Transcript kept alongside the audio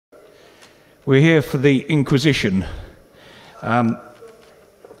We're here for the Inquisition.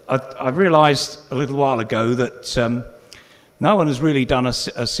 I realised a little while ago that no one has really done a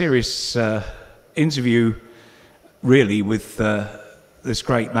serious interview, really, with this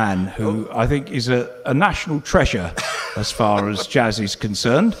great man, who I think is a national treasure as far as jazz is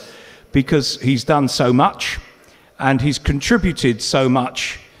concerned, because he's done so much and he's contributed so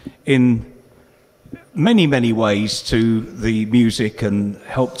much in many, many ways to the music and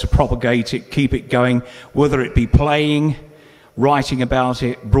helped to propagate it, keep it going, whether it be playing, writing about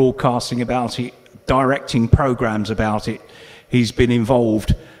it, broadcasting about it, directing programs about it. He's been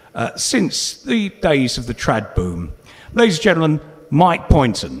involved since the days of the trad boom. Ladies and gentlemen, Mike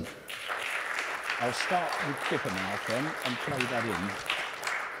Pointon. I'll start with Dipper now then and play that in.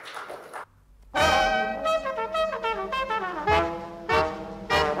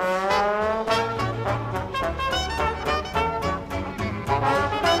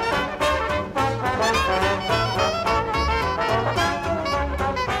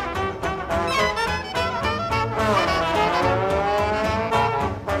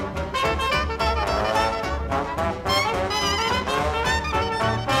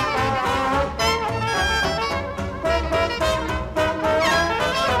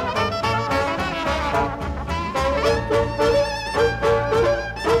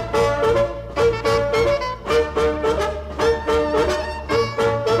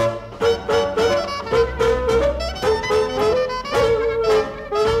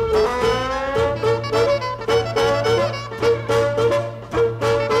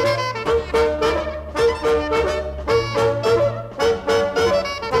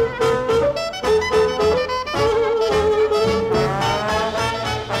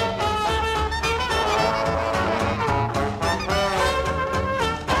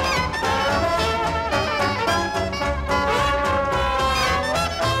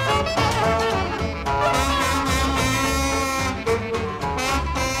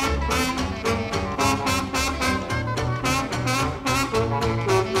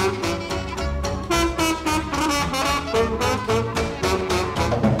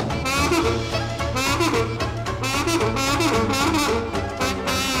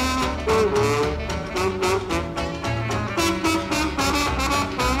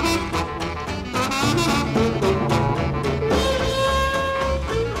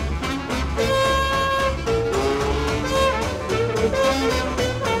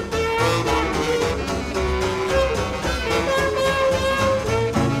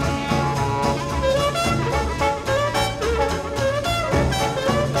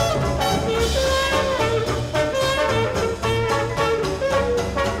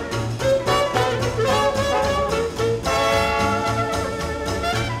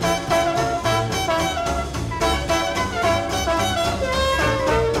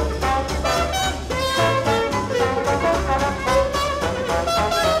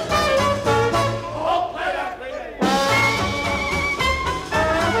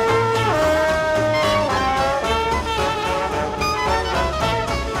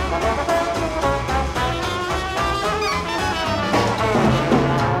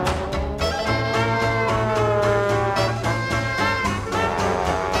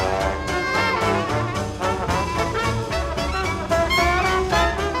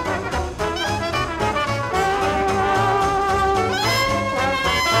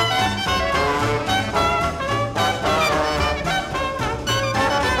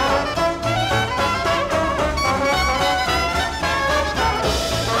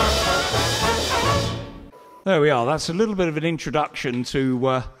 There we are. That's a little bit of an introduction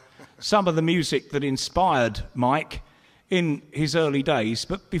to some of the music that inspired Mike in his early days.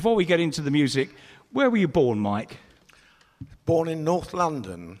 But before we get into the music, where were you born, Mike? Born in North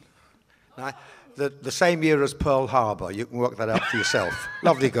London. The same year as Pearl Harbor. You can work that out for yourself.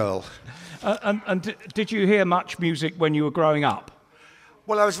 Lovely girl. And did you hear much music when you were growing up?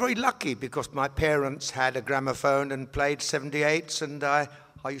 Well, I was very lucky because my parents had a gramophone and played 78s, and I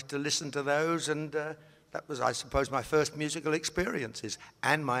used to listen to those, and that was, I suppose, my first musical experiences.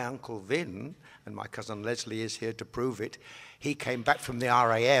 And my Uncle Vin, and my cousin Leslie is here to prove it, he came back from the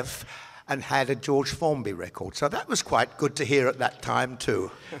RAF and had a George Formby record. So that was quite good to hear at that time,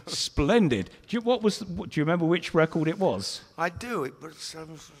 too. Splendid. Do you remember which record it was? I do. It was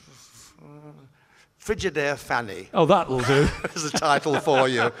Frigidaire Fanny. Oh, that'll do. There's a title for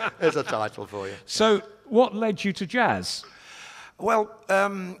you. There's a title for you. So what led you to jazz? Well,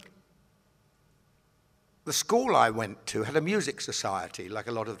 the school I went to had a music society, like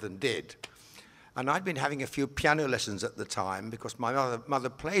a lot of them did. And I'd been having a few piano lessons at the time because my mother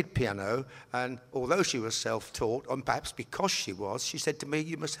played piano, and although she was self-taught, and perhaps because she was, she said to me,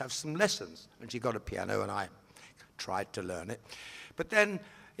 you must have some lessons. And she got a piano, and I tried to learn it. But then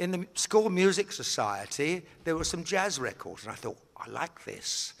in the school music society, there were some jazz records, and I thought, I like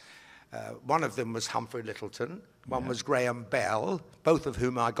this. One of them was Humphrey Lyttelton, one was Graham Bell, both of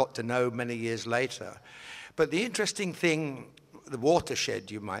whom I got to know many years later. But the interesting thing, the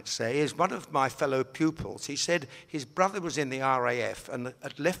watershed, you might say, is one of my fellow pupils. He said his brother was in the RAF and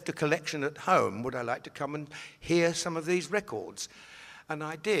had left a collection at home. Would I like to come and hear some of these records? And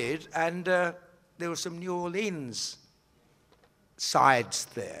I did, and there were some New Orleans sides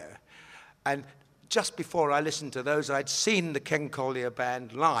there. And just before I listened to those, I'd seen the Ken Collier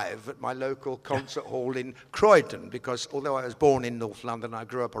Band live at my local concert hall in Croydon, because although I was born in North London, I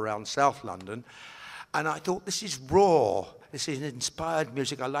grew up around South London. And I thought, this is raw. This is inspired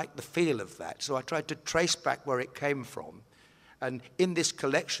music. I like the feel of that. So I tried to trace back where it came from. And in this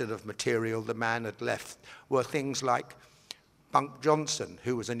collection of material the man had left were things like Bunk Johnson,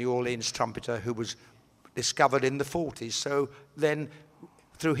 who was a New Orleans trumpeter who was discovered in the 40s. So then,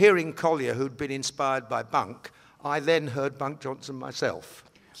 through hearing Collier, who'd been inspired by Bunk, I then heard Bunk Johnson myself.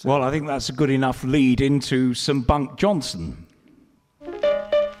 So, well, I think that's a good enough lead into some Bunk Johnson.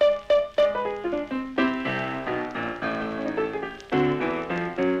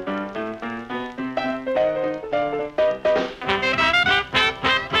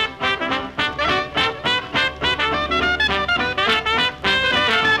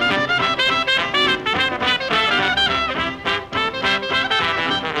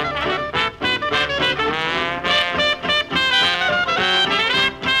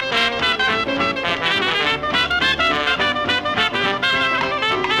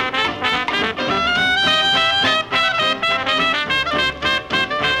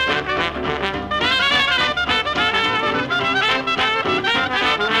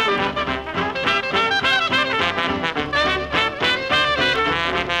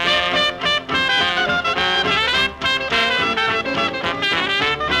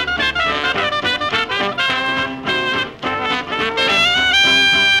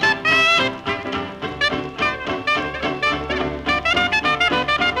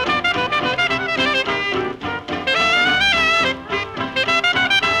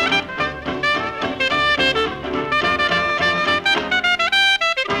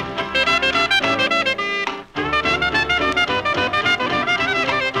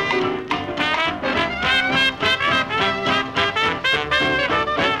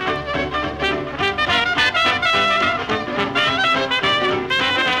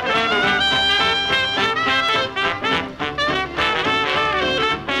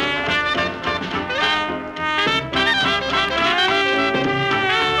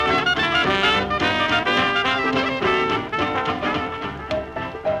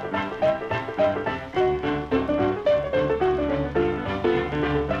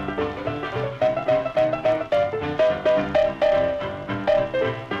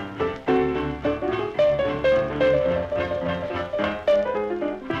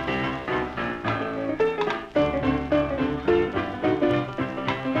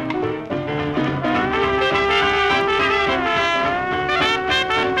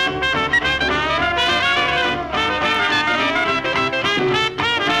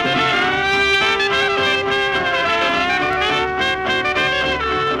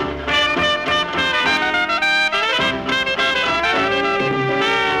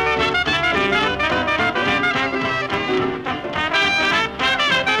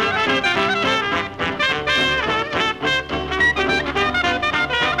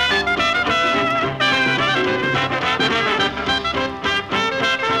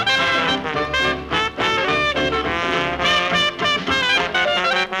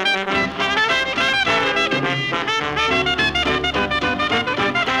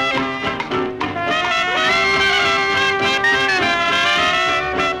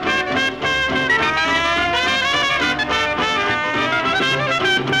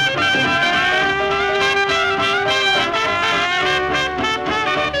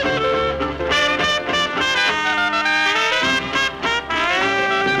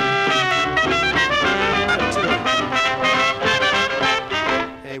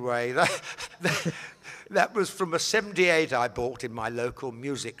 That was from a 78 I bought in my local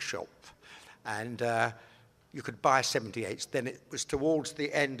music shop. And you could buy 78s. Then it was towards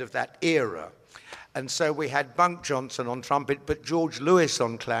the end of that era. And so we had Bunk Johnson on trumpet, but George Lewis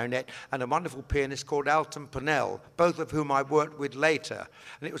on clarinet, and a wonderful pianist called Alton Purnell, both of whom I worked with later.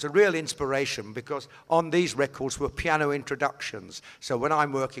 And it was a real inspiration because on these records were piano introductions. So when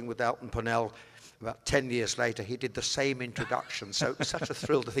I'm working with Alton Purnell, about 10 years later, he did the same introduction. So it was such a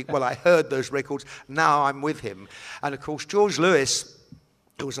thrill to think, well, I heard those records, now I'm with him. And of course, George Lewis,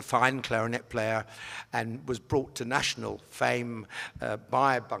 who was a fine clarinet player and was brought to national fame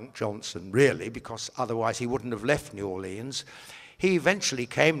by Bunk Johnson, really, because otherwise he wouldn't have left New Orleans. He eventually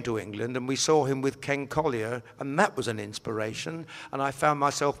came to England, and we saw him with Ken Collier, and that was an inspiration, and I found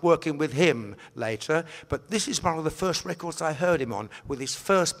myself working with him later. But this is one of the first records I heard him on, with his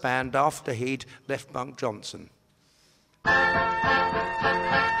first band after he'd left Bunk Johnson.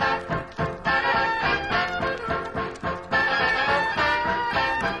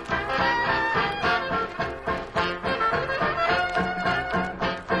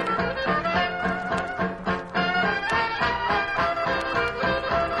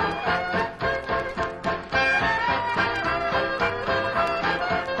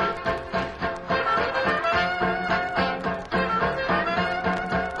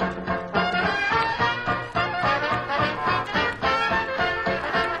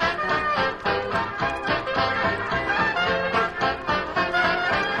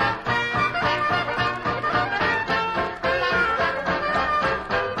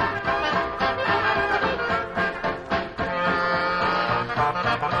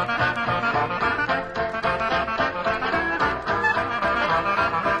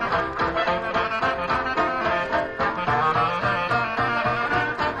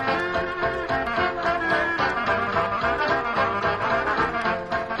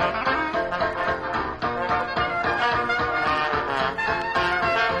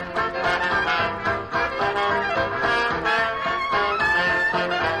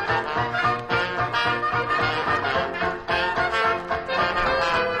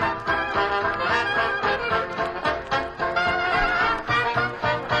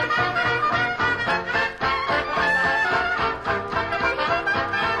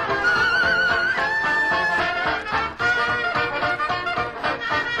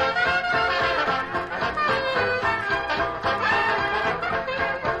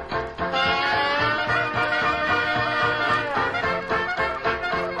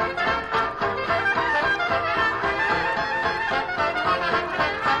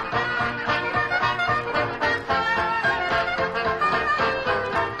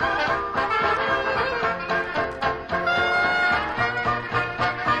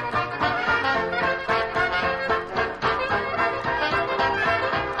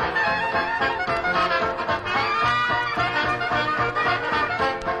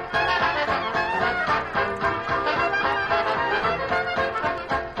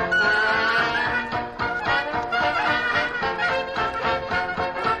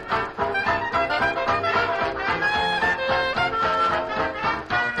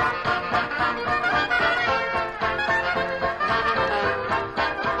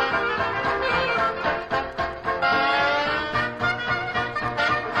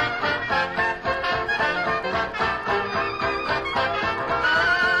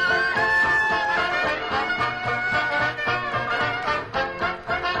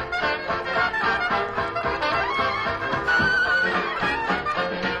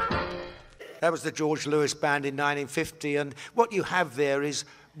 That was the George Lewis Band in 1950, and what you have there is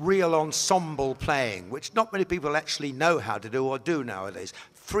real ensemble playing, which not many people actually know how to do or do nowadays.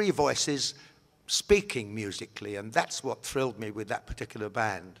 Three voices speaking musically, and that's what thrilled me with that particular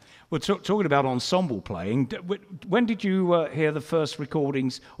band. Well, talking about ensemble playing, when did you hear the first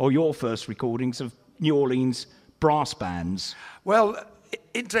recordings, or your first recordings, of New Orleans brass bands? Well,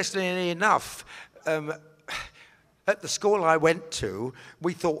 interestingly enough, at the school I went to,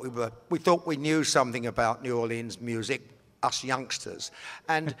 we thought we knew something about New Orleans music, us youngsters.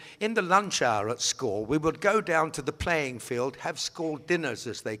 And in the lunch hour at school, we would go down to the playing field, have school dinners,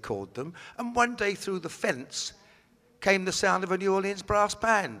 as they called them, and one day through the fence came the sound of a New Orleans brass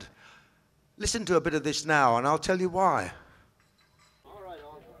band. Listen to a bit of this now, and I'll tell you why. All right.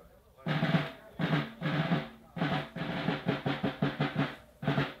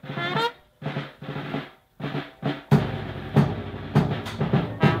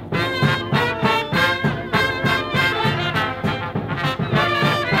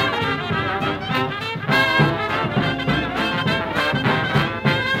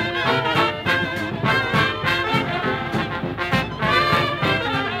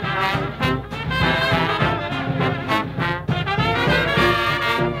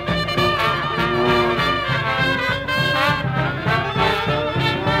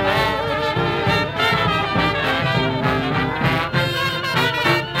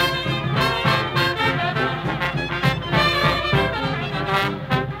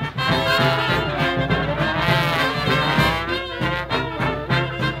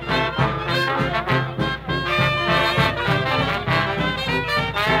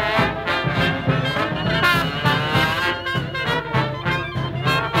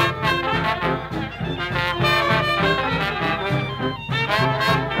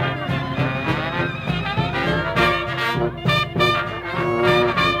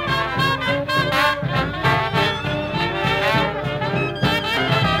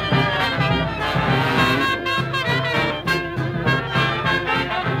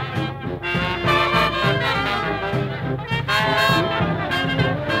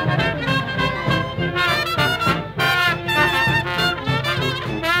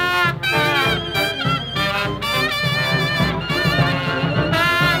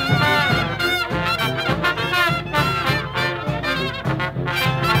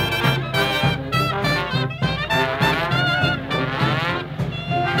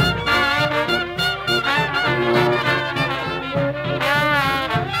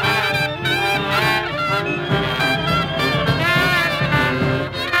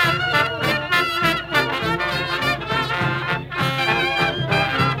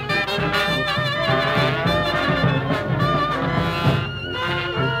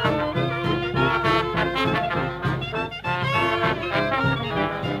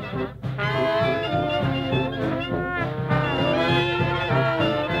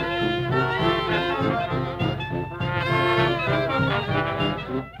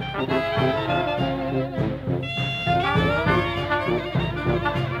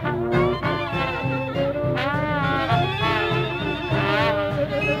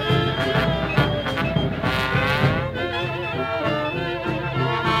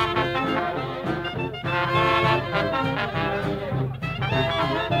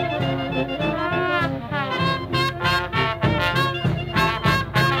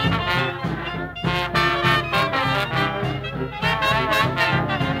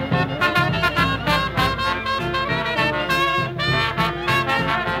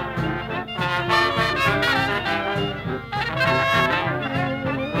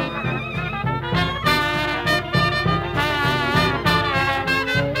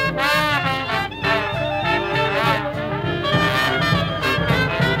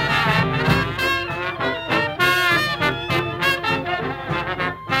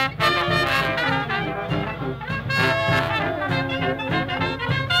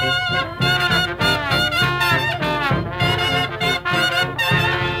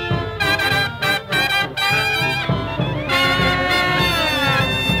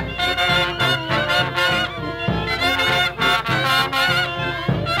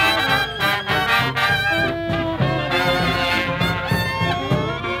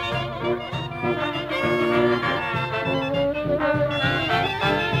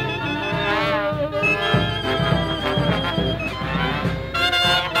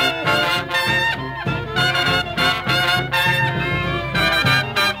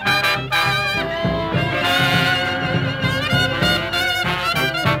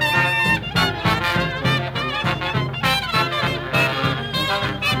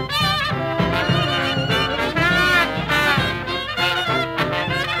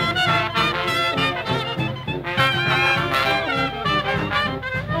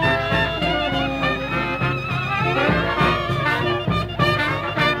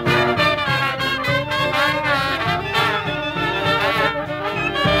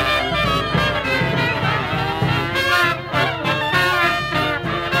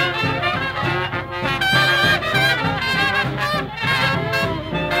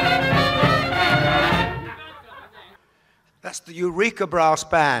 the Eureka Brass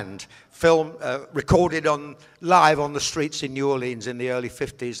Band recorded live on the streets in New Orleans in the early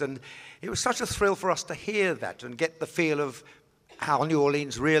 50s. And it was such a thrill for us to hear that and get the feel of how New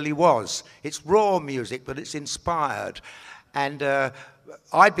Orleans really was. It's raw music, but it's inspired. And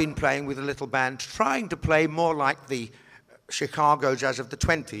I'd been playing with a little band, trying to play more like the Chicago jazz of the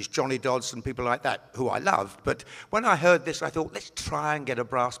 20s, Johnny Dodds and people like that, who I loved. But when I heard this, I thought, let's try and get a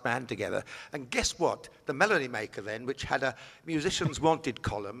brass band together. And guess what? The Melody Maker then, which had a Musicians Wanted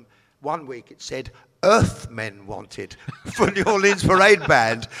column, one week it said, Earthmen Wanted for New Orleans Parade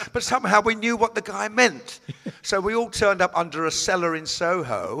Band. But somehow we knew what the guy meant. So we all turned up under a cellar in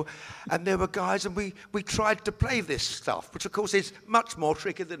Soho, and there were guys, and we tried to play this stuff, which of course is much more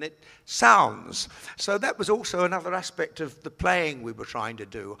tricky than it sounds. So that was also another aspect of the playing we were trying to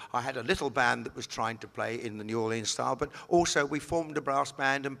do. I had a little band that was trying to play in the New Orleans style, but also we formed a brass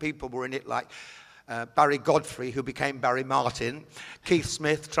band, and people were in it like Barry Godfrey, who became Barry Martin, Keith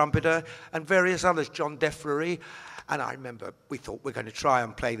Smith, trumpeter, and various others, John Deflery. And I remember we thought we're going to try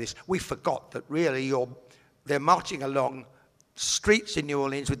and play this. We forgot that really they're marching along streets in New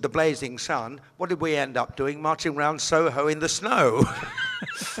Orleans with the blazing sun. What did we end up doing? Marching around Soho in the snow.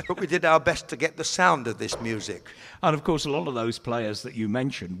 But we did our best to get the sound of this music. And of course, a lot of those players that you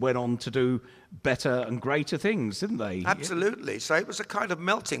mentioned went on to do better and greater things, didn't they? Absolutely. So it was a kind of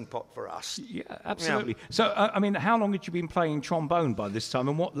melting pot for us. Yeah, absolutely. Yeah. So, I mean, how long had you been playing trombone by this time,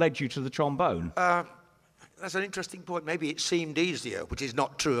 and what led you to the trombone? That's an interesting point. Maybe it seemed easier, which is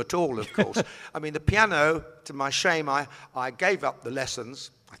not true at all, of course. I mean, the piano, to my shame, I gave up the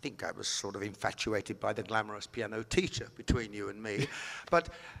lessons. I think I was sort of infatuated by the glamorous piano teacher between you and me. But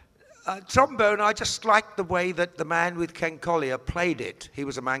trombone, I just liked the way that the man with Ken Collier played it. He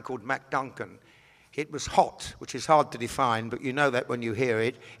was a man called Mac Duncan. It was hot, which is hard to define, but you know that when you hear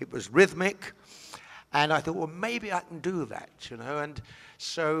it. It was rhythmic, and I thought, well, maybe I can do that, you know. And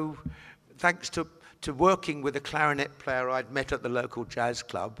so, thanks to working with a clarinet player I'd met at the local jazz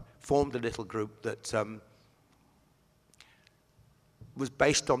club, formed a little group that was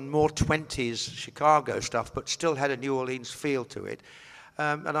based on more 20s Chicago stuff, but still had a New Orleans feel to it.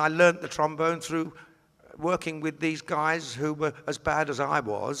 And I learnt the trombone through working with these guys who were as bad as I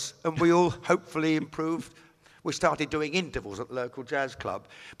was, and we all hopefully improved. We started doing intervals at the local jazz club.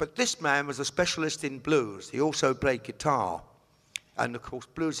 But this man was a specialist in blues. He also played guitar. And of course,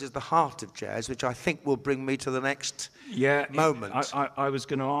 blues is the heart of jazz, which I think will bring me to the next moment. I was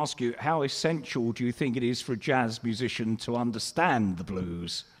going to ask you, how essential do you think it is for a jazz musician to understand the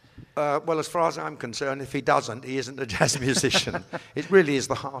blues? Well, as far as I'm concerned, if he doesn't, he isn't a jazz musician. It really is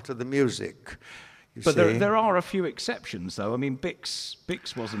the heart of the music. But there are a few exceptions, though. I mean,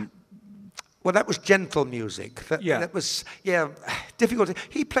 Bix wasn't... Well, that was gentle music. That was, difficult.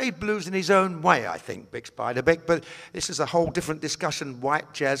 He played blues in his own way, I think, Bix Beiderbecke, but this is a whole different discussion,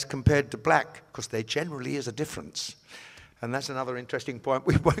 white jazz compared to black, because there generally is a difference. And that's another interesting point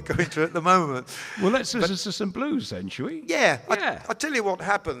we won't go into at the moment. Well, let's listen to some blues then, shall we? Yeah. I'll tell you what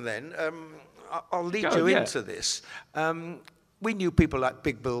happened then. I'll lead you into this. We knew people like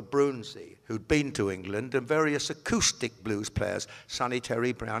Big Bill Brunsey, who'd been to England, and various acoustic blues players, Sonny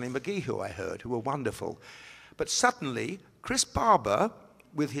Terry, Brownie McGee, who I heard, who were wonderful. But suddenly, Chris Barber,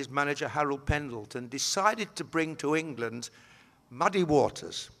 with his manager Harold Pendleton, decided to bring to England Muddy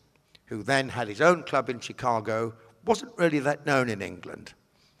Waters, who then had his own club in Chicago, wasn't really that known in England.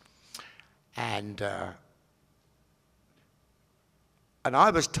 And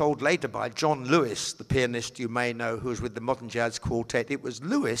I was told later by John Lewis, the pianist you may know, who was with the Modern Jazz Quartet, it was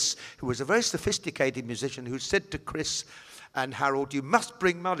Lewis, who was a very sophisticated musician, who said to Chris and Harold, you must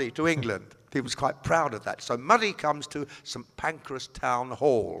bring Muddy to England. He was quite proud of that. So Muddy comes to St Pancras Town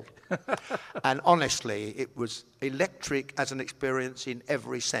Hall. And honestly, it was electric as an experience in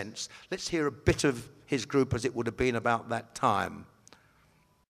every sense. Let's hear a bit of his group as it would have been about that time.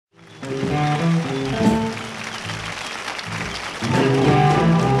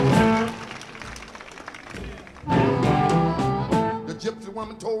 The gypsy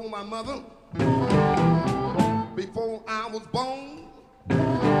woman told my mother before I was born,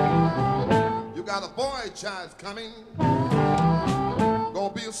 you got a boy child coming,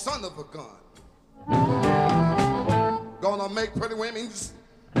 gonna be a son of a gun, gonna make pretty women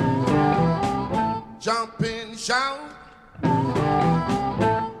jump and shout,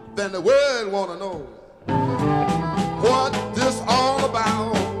 then the world wanna know what this all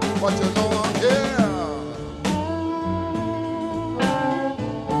about, what you know I'm here.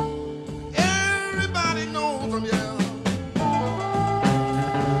 Everybody knows I'm here.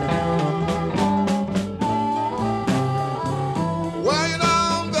 Well, you know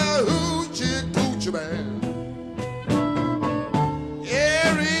I'm the hoochie coochie man.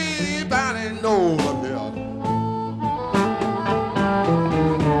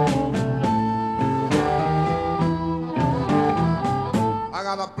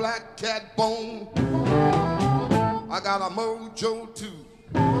 black cat bone. I got a mojo too.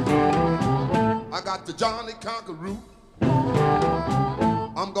 I got the Johnny Conqueror.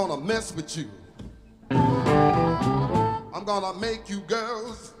 I'm gonna mess with you. I'm gonna make you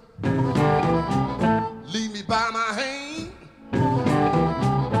girls leave me by my hand.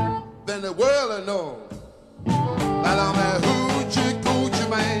 Then the world will know that I'm a hoochie coochie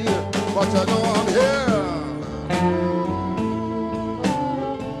man. But you know I'm here.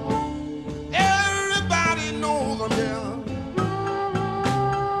 Everybody knows I'm here.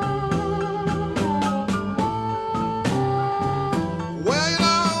 Well, you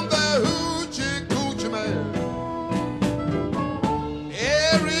know I'm the hoochie coochie man.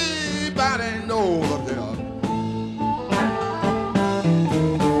 Everybody knows I'm here.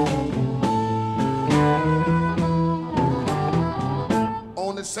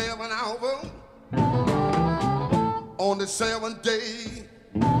 On the 7th hour, on the 7th day,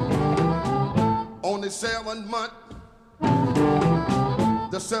 on the 7th month,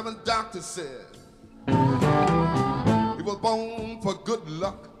 the 7th doctor said he was born for good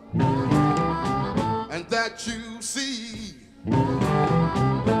luck, and that you see,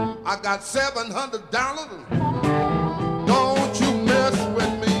 I got $700. Don't you mess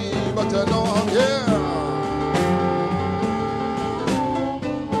with me, but you know I'm here.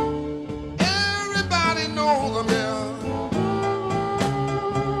 Everybody knows I'm here.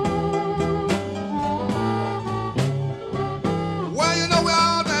 Well, you know we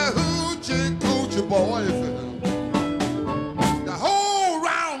are the hoochie coochie boys. The whole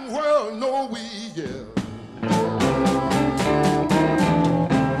round world know we, yeah.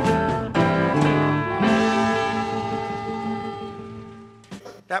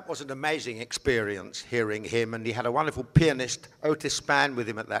 That was an amazing experience hearing him, and he had a wonderful pianist, Otis Spann, with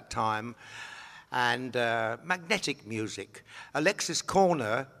him at that time, and magnetic music. Alexis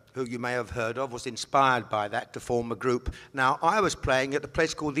Corner, who you may have heard of, was inspired by that to form a group. Now, I was playing at a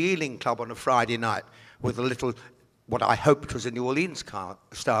place called the Ealing Club on a Friday night with a little, what I hoped was a New Orleans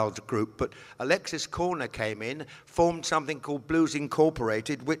style group, but Alexis Corner came in, formed something called Blues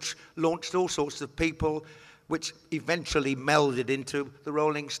Incorporated, which launched all sorts of people, which eventually melded into the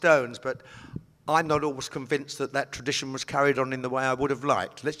Rolling Stones. But I'm not always convinced that that tradition was carried on in the way I would have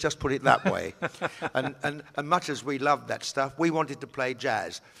liked. Let's just put it that way. and much as we loved that stuff, we wanted to play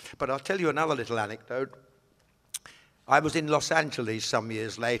jazz. But I'll tell you another little anecdote. I was in Los Angeles some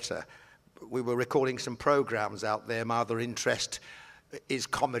years later. We were recording some programs out there. My other interest is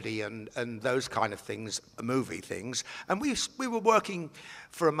comedy and those kind of things, movie things. And we were working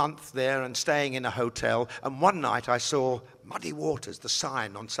for a month there and staying in a hotel. And one night I saw Muddy Waters, the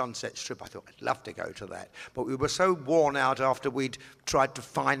sign on Sunset Strip. I thought, I'd love to go to that. But we were so worn out after we'd tried to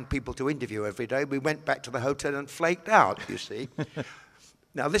find people to interview every day, we went back to the hotel and flaked out, you see.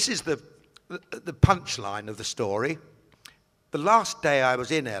 Now, this is the punchline of the story. The last day I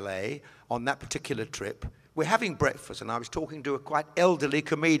was in LA on that particular trip, we're having breakfast, and I was talking to a quite elderly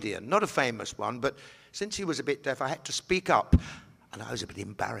comedian, not a famous one, but since he was a bit deaf, I had to speak up. And I was a bit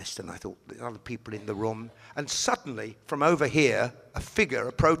embarrassed, and I thought, there are other people in the room. And suddenly, from over here, a figure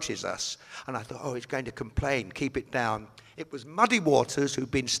approaches us. And I thought, oh, he's going to complain, keep it down. It was Muddy Waters,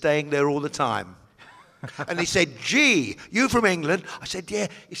 who'd been staying there all the time. And he said, gee, you from England? I said, yeah.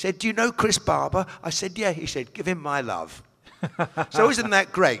 He said, do you know Chris Barber? I said, yeah. He said, give him my love. So isn't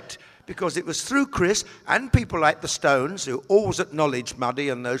that great? Because it was through Chris and people like the Stones, who always acknowledged Muddy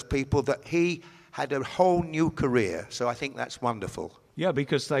and those people, that he had a whole new career. So I think that's wonderful. Yeah,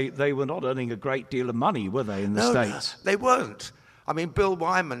 because they were not earning a great deal of money, were they, in the States? No, they weren't. I mean, Bill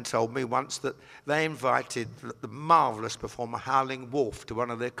Wyman told me once that they invited the marvellous performer Howling Wolf to one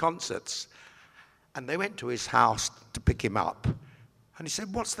of their concerts. And they went to his house to pick him up. And he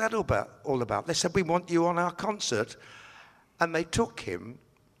said, what's that all about? They said, we want you on our concert. And they took him.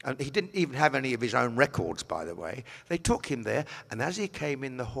 And he didn't even have any of his own records, by the way. They took him there, and as he came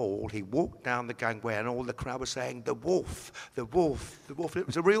in the hall, he walked down the gangway, and all the crowd was saying, the wolf, the wolf, the wolf. It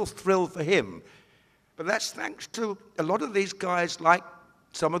was a real thrill for him. But that's thanks to a lot of these guys, like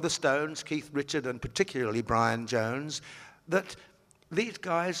some of the Stones, Keith Richards, and particularly Brian Jones, that these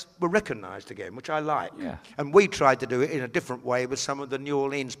guys were recognized again, which I like. Yeah. And we tried to do it in a different way with some of the New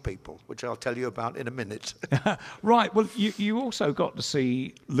Orleans people, which I'll tell you about in a minute. Right. Well, you also got to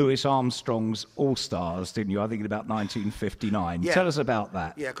see Louis Armstrong's All-Stars, didn't you? I think in about 1959. Yeah. Tell us about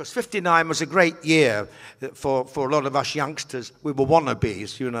that. Yeah, because 59 was a great year for a lot of us youngsters. We were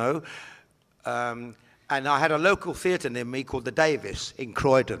wannabes, you know. And I had a local theatre near me called the Davis in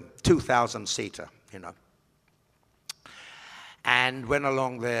Croydon, 2,000-seater, you know. And went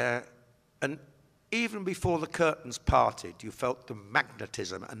along there, and even before the curtains parted, you felt the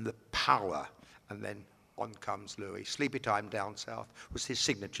magnetism and the power. And then on comes Louis. Sleepy Time Down South was his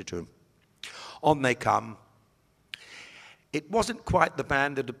signature tune. On they come. It wasn't quite the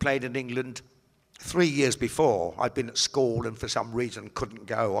band that had played in England 3 years before. I'd been at school and for some reason couldn't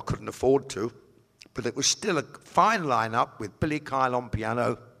go or couldn't afford to. But it was still a fine lineup with Billy Kyle on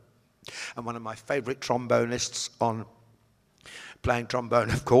piano and one of my favourite trombonists on playing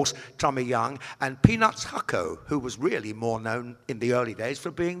trombone, of course, Tommy Young, and Peanuts Hucko, who was really more known in the early days for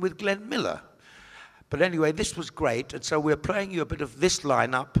being with Glenn Miller. But anyway, this was great, and so we're playing you a bit of this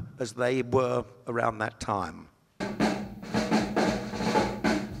lineup as they were around that time.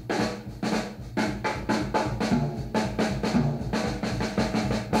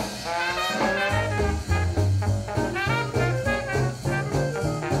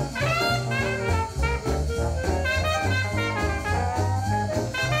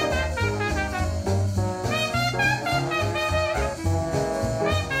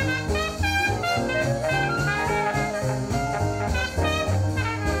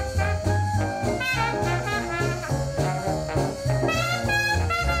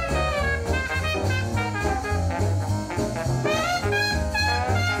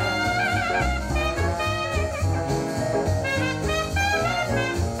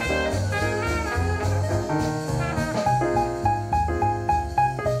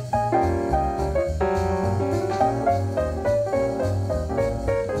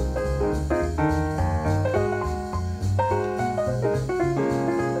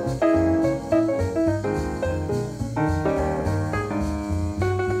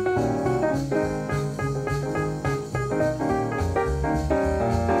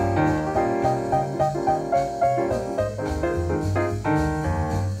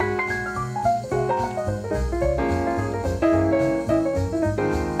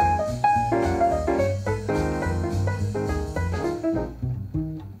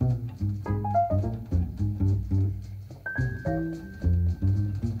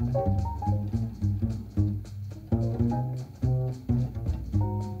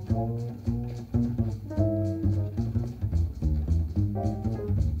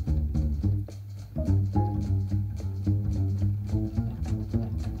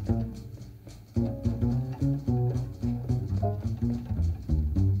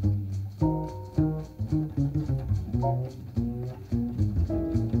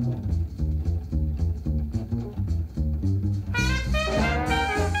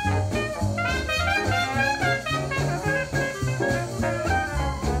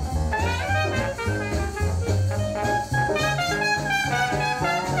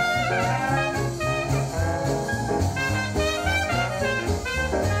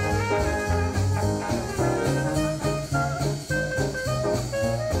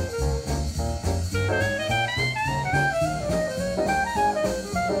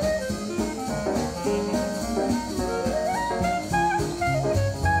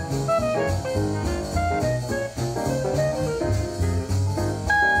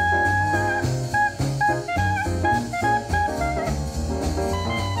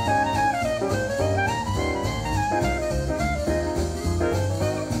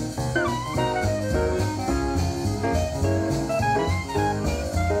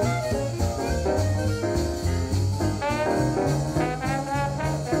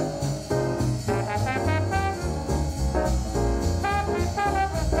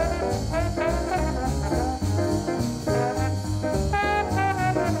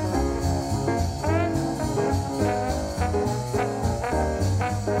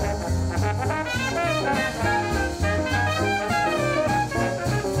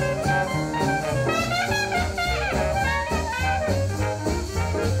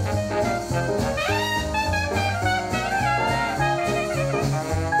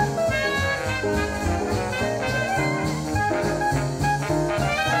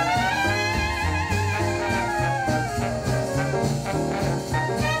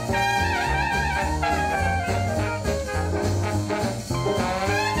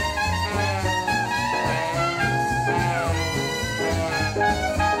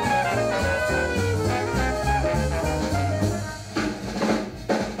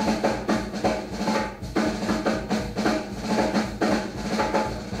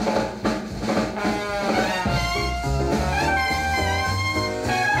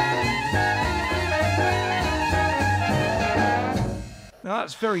 Now,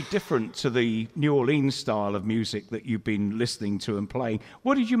 that's very different to the New Orleans style of music that you've been listening to and playing.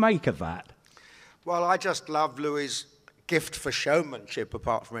 What did you make of that? Well, I just love Louis' gift for showmanship,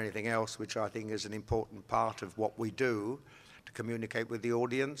 apart from anything else, which I think is an important part of what we do to communicate with the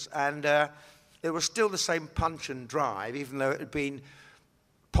audience. And there was still the same punch and drive, even though it had been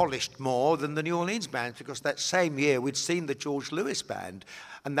polished more than the New Orleans band, because that same year we'd seen the George Lewis band,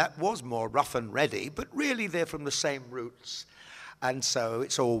 and that was more rough and ready, but really they're from the same roots. And so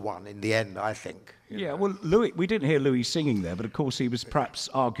it's all one in the end, I think. Yeah, well, Louis, we didn't hear Louis singing there, but of course he was perhaps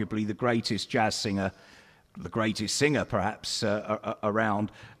arguably the greatest jazz singer, the greatest singer perhaps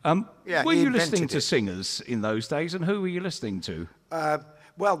around. Were you listening to singers in those days, and who were you listening to?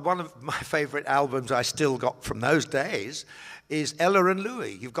 Well, one of my favourite albums I still got from those days is Ella and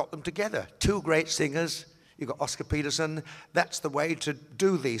Louis. You've got them together. Two great singers. You've got Oscar Peterson. That's the way to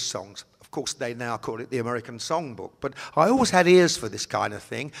do these songs. Of course, they now call it the American Songbook. But I always had ears for this kind of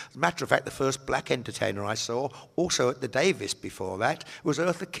thing. As a matter of fact, the first black entertainer I saw, also at the Davis before that, was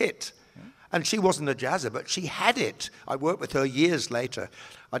Eartha Kitt. And she wasn't a jazzer, but she had it. I worked with her years later.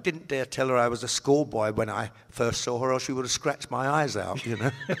 I didn't dare tell her I was a schoolboy when I first saw her, or she would have scratched my eyes out, you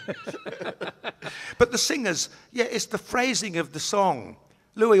know. But the singers, yeah, it's the phrasing of the song.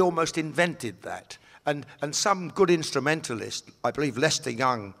 Louis almost invented that. And some good instrumentalist, I believe Lester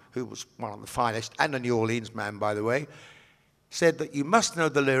Young, who was one of the finest, and a New Orleans man, by the way, said that you must know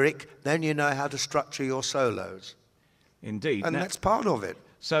the lyric, then you know how to structure your solos. Indeed. And that's part of it.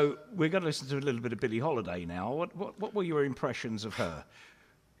 So we're going to listen to a little bit of Billie Holiday now. What were your impressions of her?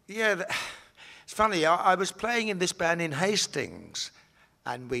 Yeah, it's funny. I was playing in this band in Hastings,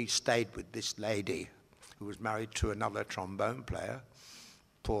 and we stayed with this lady who was married to another trombone player,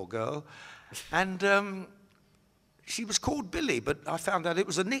 poor girl. And she was called Billie, but I found out it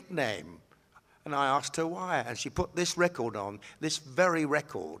was a nickname. And I asked her why, and she put this record on, this very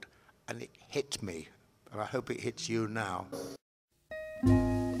record, and it hit me. And I hope it hits you now.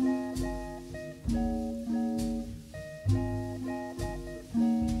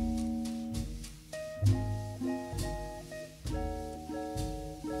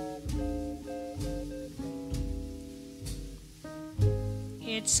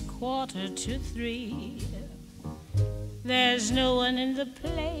 It's 2:45. There's no one in the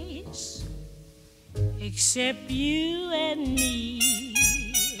place except you and me.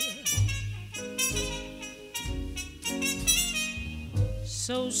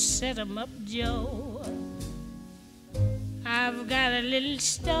 So set 'em up, Joe. I've got a little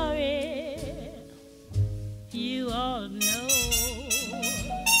story you all know.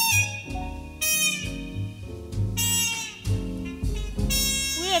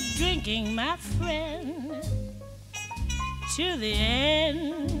 We're drinking, my friend, to the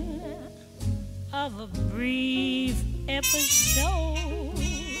end of a brief episode.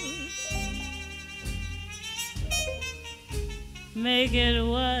 Make it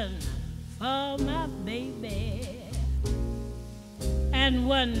one for my baby and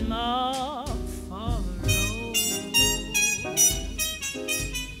one more for the road.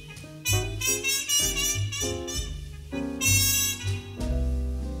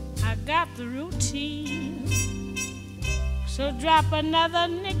 I got the routine, so drop another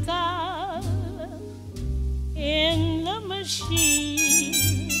nickel in the machine.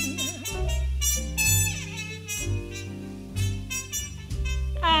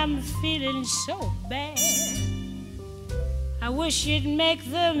 I'm feeling so bad. I wish you'd make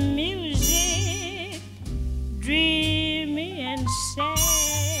the music dreamy and sad.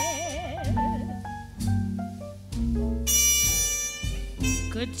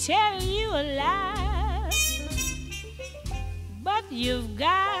 Could tell you a lie, but you've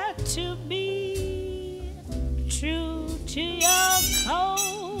got to be true to your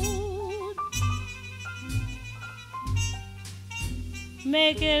code.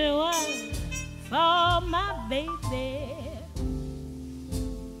 Make it one for my baby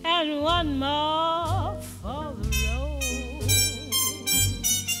and one more for the road.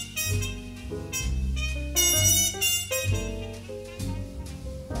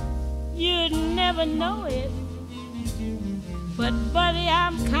 You'd never know it, but buddy,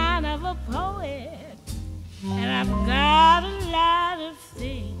 I'm kind of a poet, and I've got a lot of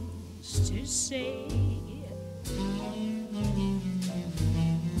things to say.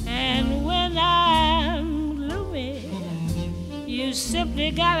 And when I'm gloomy, you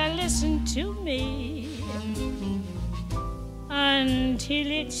simply gotta listen to me until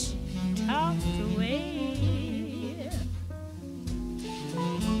it's talked away.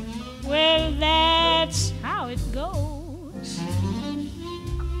 Well, that's how it goes.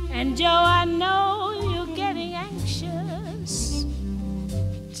 And Joe, I know you're getting anxious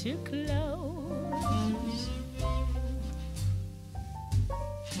to close.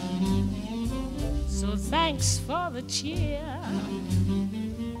 So thanks for the cheer.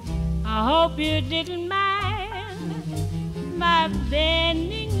 I hope you didn't mind my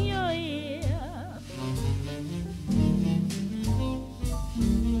bending your ear.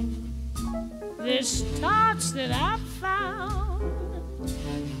 This torch that I found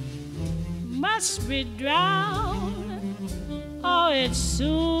must be drowned, or it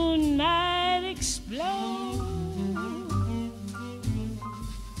soon might explode.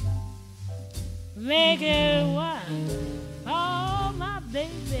 Make it one for my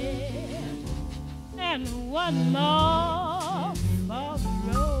baby and one more for the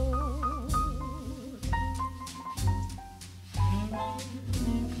road.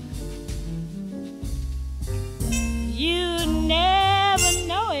 You never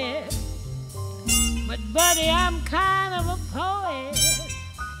know it, but buddy, I'm kind of a poet,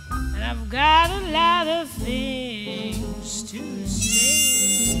 and I've got a lot of things to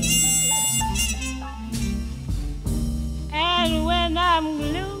say. And when I'm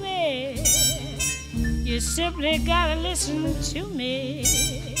gloomy, you simply gotta listen to me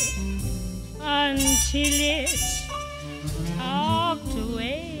until it's talked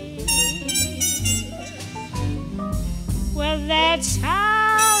away. Well, that's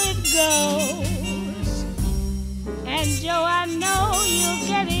how it goes. And Joe, I know you're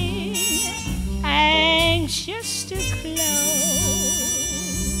getting anxious to close.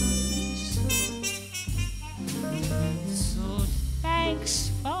 So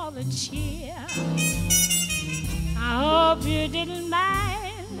thanks for the cheer. I hope you didn't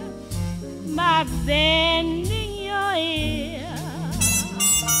mind my bending your ear.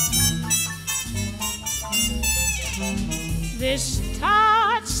 This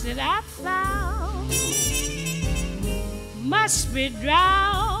torch that I found must be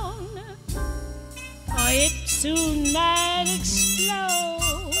drowned, or it soon might explode.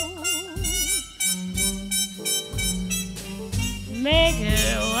 Make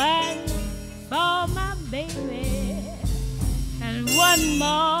it one for my baby and one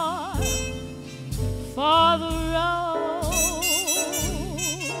more for the road.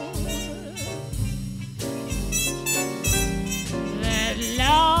 That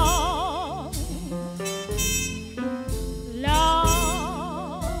long, long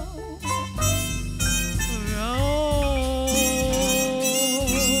road.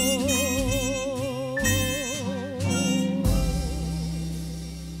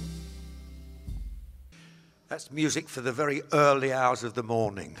 That's music for the very early hours of the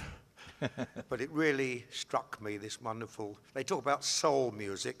morning. But it really struck me, this wonderful... They talk about soul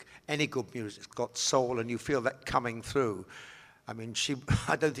music. Any good music's got soul, and you feel that coming through. I mean,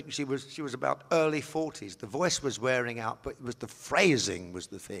 I don't think she was about early 40s. The voice was wearing out, but it was the phrasing was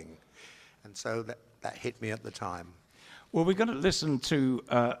the thing. And so that hit me at the time. Well, we're going to listen to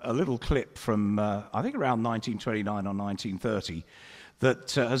a little clip from, I think, around 1929 or 1930,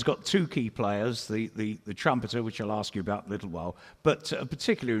 that has got two key players, the trumpeter, which I'll ask you about in a little while, but of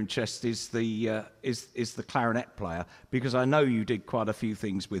particular interest is the clarinet player, because I know you did quite a few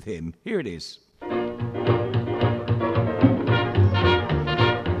things with him. Here it is.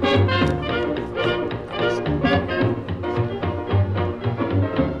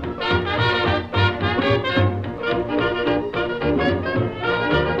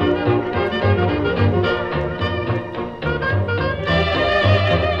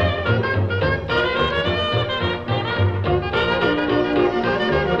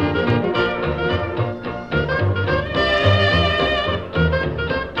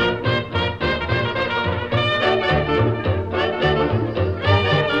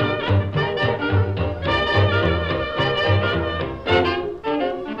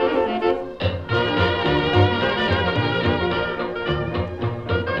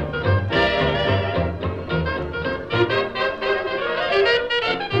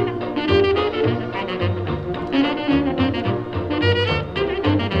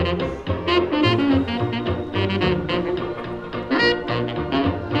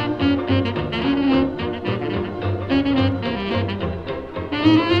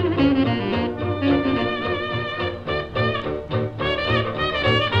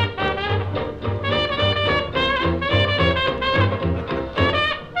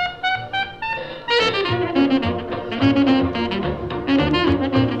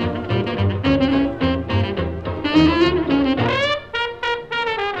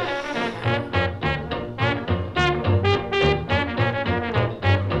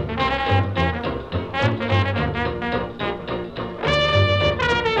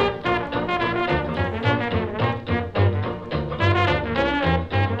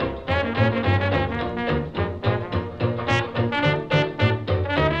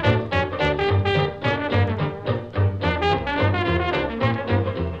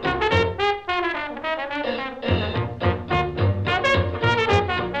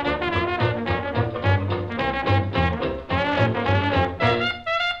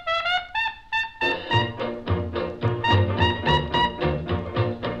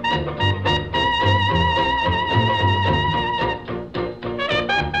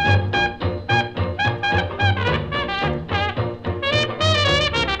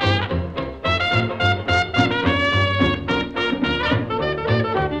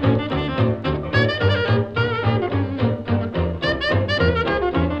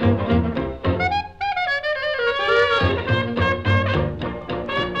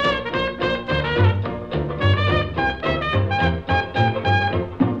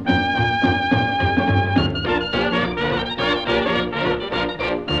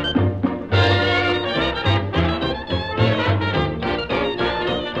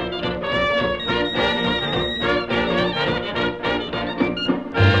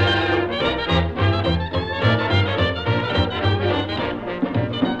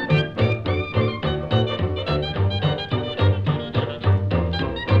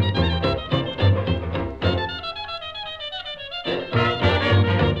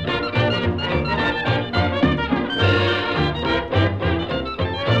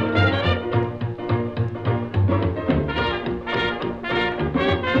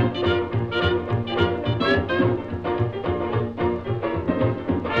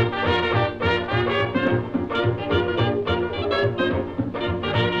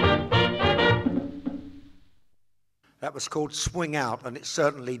 That was called Swing Out, and it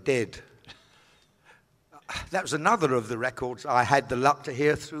certainly did. That was another of the records I had the luck to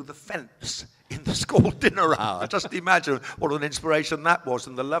hear through the fence in the school dinner hour. Just imagine what an inspiration that was.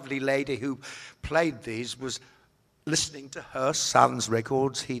 And the lovely lady who played these was listening to her son's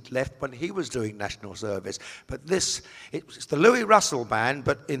records he'd left when he was doing national service. But this, it's the Louis Russell Band,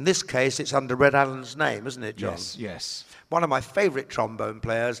 but in this case it's under Red Allen's name, isn't it, John? Yes, yes. One of my favourite trombone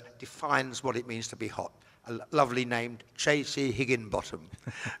players defines what it means to be hot. A lovely named J.C. Higginbottom,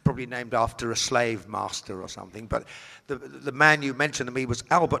 probably named after a slave master or something. But the man you mentioned to me was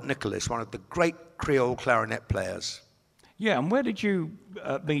Albert Nicholas, one of the great Creole clarinet players. Yeah, and where did you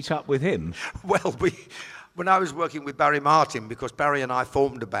meet up with him? Well, when I was working with Barry Martin, because Barry and I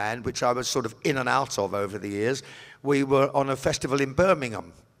formed a band, which I was sort of in and out of over the years, we were on a festival in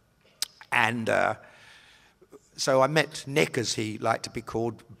Birmingham. And so I met Nick, as he liked to be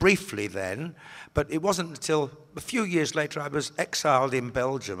called, briefly then, but it wasn't until a few years later I was exiled in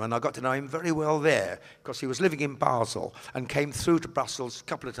Belgium, and I got to know him very well there, because he was living in Basel and came through to Brussels a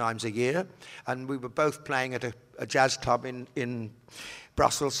couple of times a year, and we were both playing at a jazz club in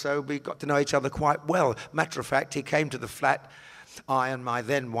Brussels, so we got to know each other quite well. Matter of fact, he came to the flat I and my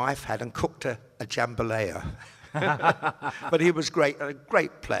then wife had and cooked a jambalaya. But he was great, a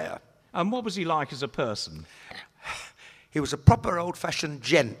great player. And what was he like as a person? He was a proper old-fashioned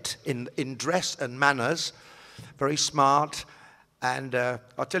gent in dress and manners, very smart. And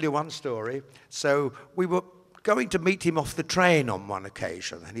I'll tell you one story. So we were going to meet him off the train on one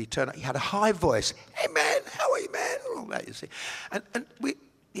occasion, and he turned up, he had a high voice. "Hey, man, how are you, man?" All that, you see. And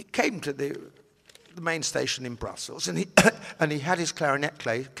he came to the main station in Brussels, and he had his clarinet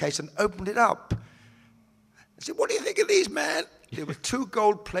case and opened it up. I said, "What do you think of these, man?" There were 2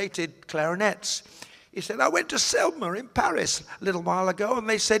 gold-plated clarinets. He said, "I went to Selma in Paris a little while ago, and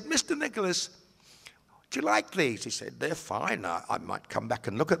they said, 'Mr. Nicholas, do you like these?' He said, 'They're fine. I might come back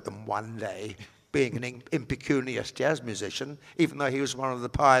and look at them one day,' being an impecunious jazz musician, even though he was one of the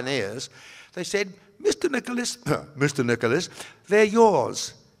pioneers. They said, Mr. Nicholas, they're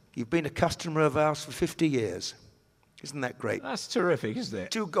yours. You've been a customer of ours for 50 years. Isn't that great?" That's terrific, isn't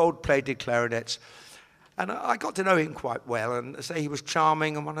it? 2 gold-plated clarinets. And I got to know him quite well, and say he was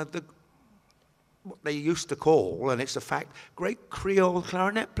charming and one of the, what they used to call, and it's a fact, great Creole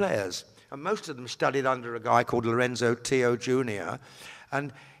clarinet players. And most of them studied under a guy called Lorenzo Tio Jr.,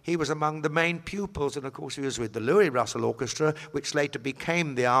 and he was among the main pupils, and of course he was with the Louis Russell Orchestra, which later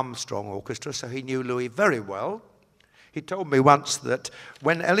became the Armstrong Orchestra, so he knew Louis very well. He told me once that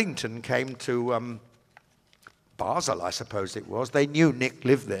when Ellington came to Basel, I suppose it was, they knew Nick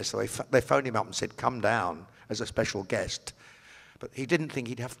lived there, so they phoned him up and said, "Come down as a special guest." But he didn't think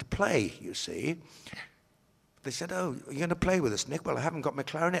he'd have to play, you see. They said, "Oh, you're going to play with us, Nick?" "Well, I haven't got my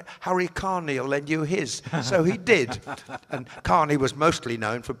clarinet. Harry Carney will lend you his." So he did. And Carney was mostly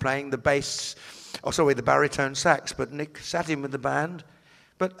known for playing the bass, the baritone sax, but Nick sat him with the band.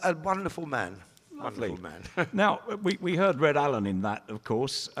 But a wonderful man. Lovely. Wonderful man. Now, we heard Red Allen in that, of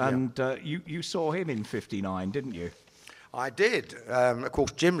course, and you saw him in '59, didn't you? I did. Of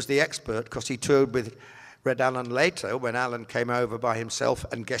course, Jim's the expert, because he toured with Red Allen later, when Allen came over by himself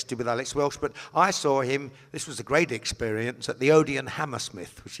and guested with Alex Welsh. But I saw him, this was a great experience, at the Odeon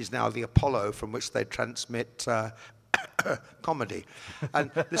Hammersmith, which is now the Apollo, from which they transmit comedy.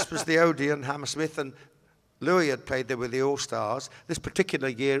 And this was the Odeon Hammersmith, and Louis had played there with the All-Stars. This particular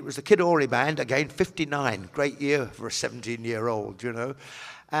year, it was the Kid Ory Band, again, 59. Great year for a 17-year-old, you know.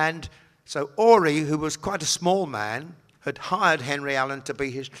 And so Ory, who was quite a small man, had hired Henry Allen to be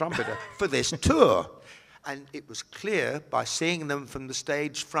his trumpeter for this tour. And it was clear, by seeing them from the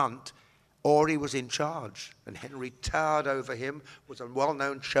stage front, Ory was in charge. And Henry towered over him, was a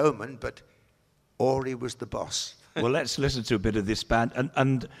well-known showman, but Ory was the boss. Well, let's listen to a bit of this band.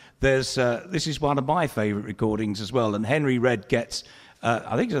 And there's this is one of my favourite recordings as well. And Henry Red gets,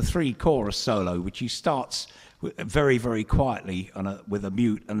 I think it's a 3-chorus solo, which he starts very, very quietly with a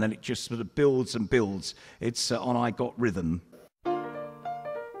mute, and then it just sort of builds and builds. It's on I Got Rhythm.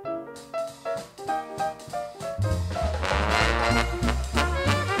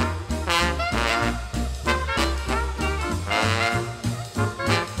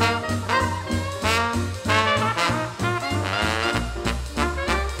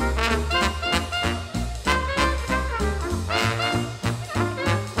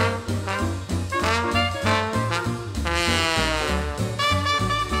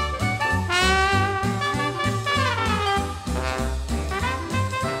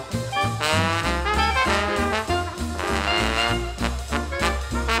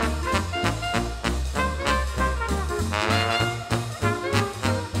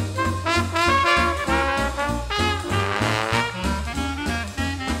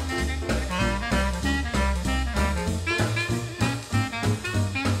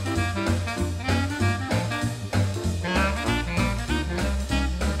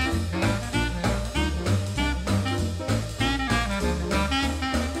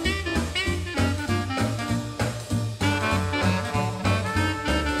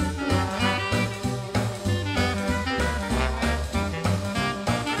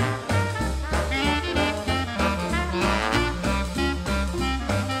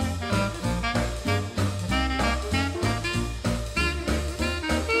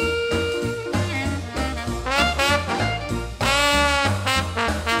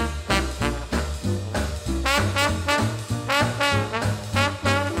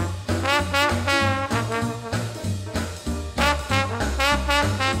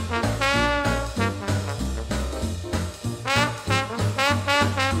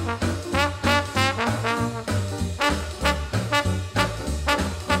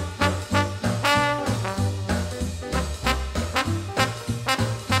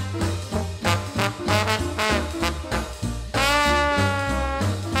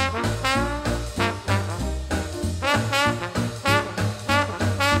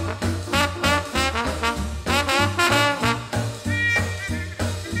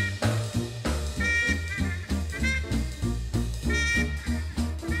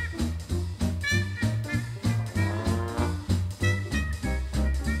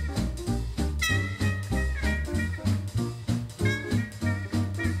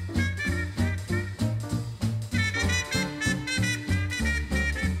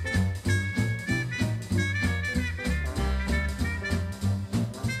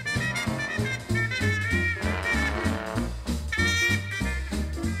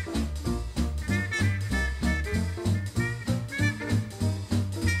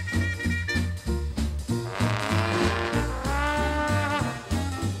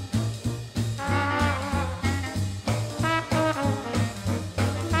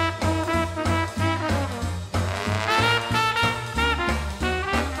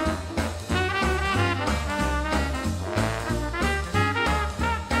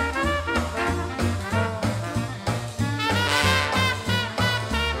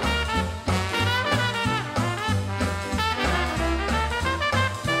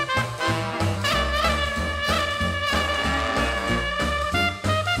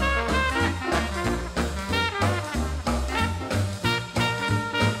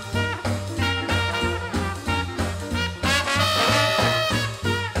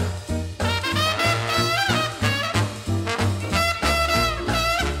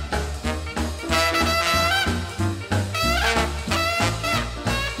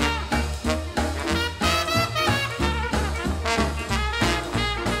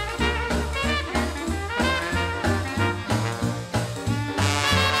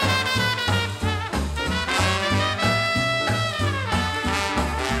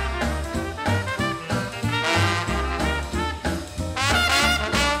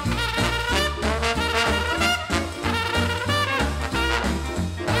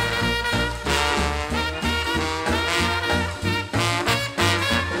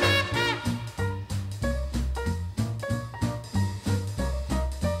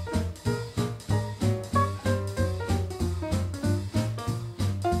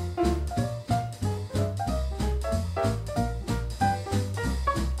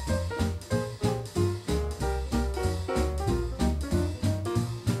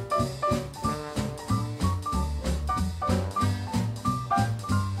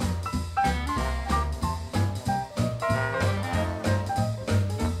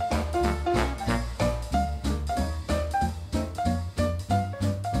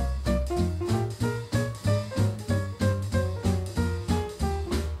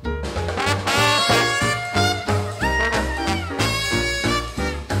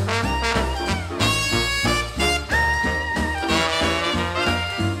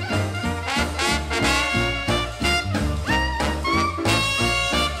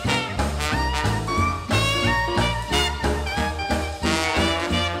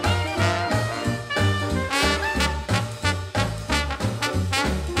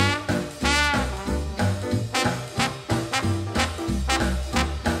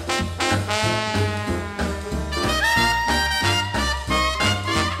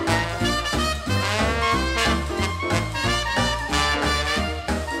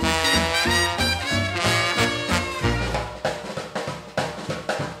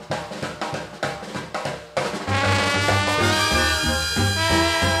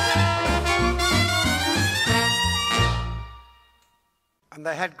 And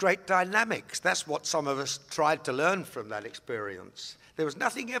they had great dynamics. That's what some of us tried to learn from that experience. There was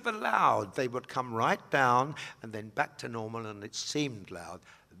nothing ever loud. They would come right down and then back to normal, and it seemed loud.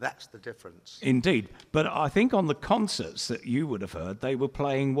 That's the difference. Indeed. But I think on the concerts that you would have heard, they were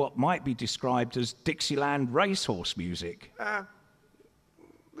playing what might be described as Dixieland racehorse music. There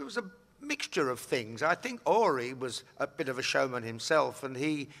was a mixture of things. I think Ori was a bit of a showman himself, and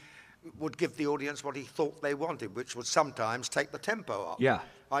he would give the audience what he thought they wanted, which would sometimes take the tempo up. Yeah.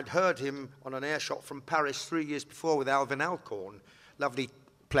 I'd heard him on an air shot from Paris 3 years before with Alvin Alcorn. Lovely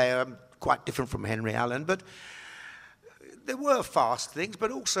player, quite different from Henry Allen, but there were fast things,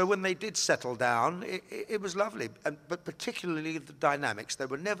 but also when they did settle down, it was lovely. But particularly the dynamics, they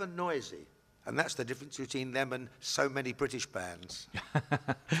were never noisy. And that's the difference between them and so many British bands.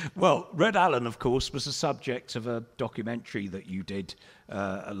 Well, Red Allen, of course, was the subject of a documentary that you did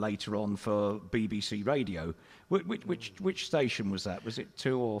later on for BBC Radio. Which station was that? Was it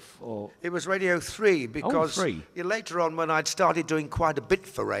 2 or... It was Radio 3, because 3. Later on, when I'd started doing quite a bit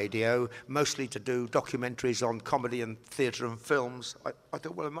for radio, mostly to do documentaries on comedy and theatre and films, I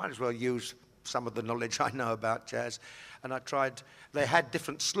thought, well, I might as well use some of the knowledge I know about jazz. And I tried, they had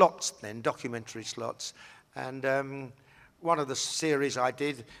different slots then, documentary slots. And one of the series I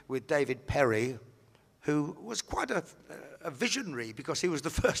did with David Perry, who was quite a visionary, because he was the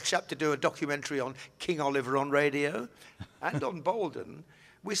first chap to do a documentary on King Oliver on radio and on Bolden.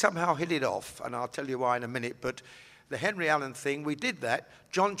 We somehow hit it off, and I'll tell you why in a minute. But the Henry Allen thing, we did that.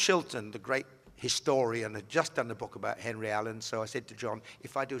 John Chilton, the great historian, had just done a book about Henry Allen, so I said to John,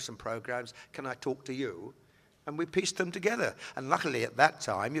 if I do some programs, can I talk to you? And we pieced them together. And luckily at that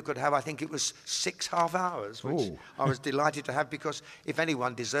time, you could have, I think it was 6 half hours, which Ooh. I was delighted to have, because if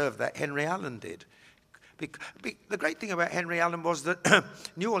anyone deserved that, Henry Allen did. The great thing about Henry Allen was that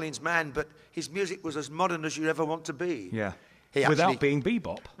New Orleans man, but his music was as modern as you ever want to be. Yeah. He Without actually, being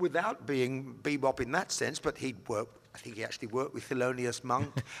bebop. Without being bebop in that sense, but he'd worked, I think he actually worked with Thelonious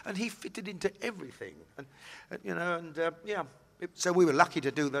Monk, and he fitted into everything. And you know, and yeah. So we were lucky to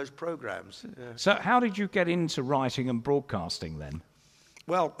do those programs. Yeah. So how did you get into writing and broadcasting then?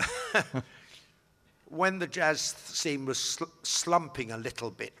 Well, when the jazz scene was slumping a little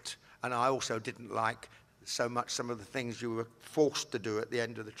bit, and I also didn't like so much some of the things you were forced to do at the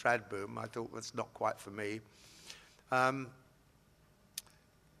end of the trad boom, I thought that's not quite for me.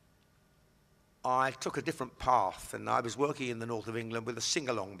 I took a different path, and I was working in the north of England with a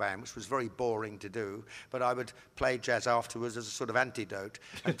sing-along band, which was very boring to do, but I would play jazz afterwards as a sort of antidote.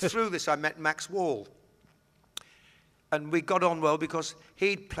 And through this, I met Max Wall. And we got on well because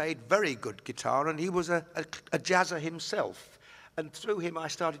he'd played very good guitar, and he was a jazzer himself. And through him, I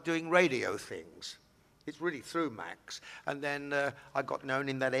started doing radio things. It's really through Max. And then I got known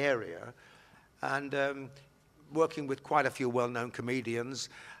in that area, and working with quite a few well-known comedians,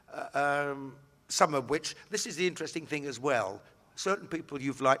 some of which, this is the interesting thing as well, certain people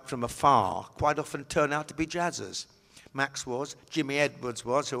you've liked from afar quite often turn out to be jazzers. Max was, Jimmy Edwards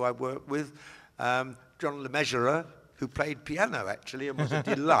was, who I worked with, John LeMessurier, who played piano actually and was a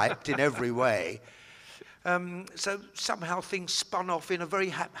delight in every way. So somehow things spun off in a very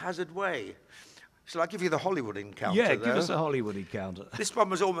haphazard way. Shall I give you the Hollywood encounter? Yeah, give us a Hollywood encounter. This one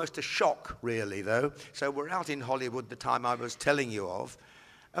was almost a shock, really, though. So we're out in Hollywood the time I was telling you of,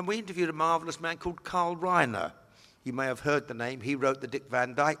 and we interviewed a marvellous man called Carl Reiner. You may have heard the name. He wrote the Dick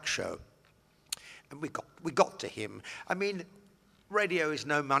Van Dyke Show. And we got to him. I mean, radio is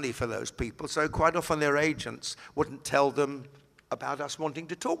no money for those people, so quite often their agents wouldn't tell them about us wanting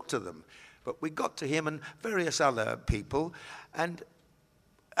to talk to them. But we got to him and various other people, and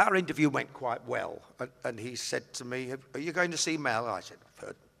our interview went quite well. And he said to me, are you going to see Mel? I said, I've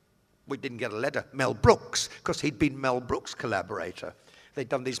heard. We didn't get a letter. Mel Brooks, because he'd been Mel Brooks' collaborator. They'd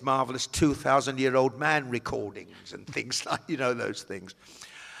done these marvellous 2,000-year-old man recordings and things like, you know, those things.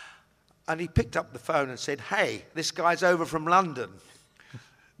 And he picked up the phone and said, hey, this guy's over from London.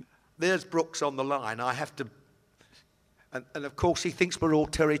 There's Brooks on the line. I have to... And of course, he thinks we're all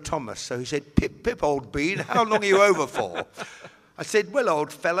Terry Thomas. So he said, Pip, old bean, how long are you over for? I said, well,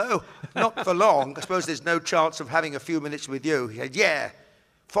 old fellow, not for long. I suppose there's no chance of having a few minutes with you. He said, yeah,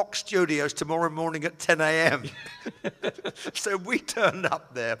 Fox Studios tomorrow morning at 10 a.m. So we turned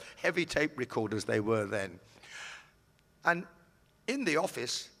up there, heavy tape recorders they were then. And in the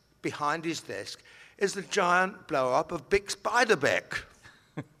office, behind his desk, is the giant blow-up of Bix Beiderbecke.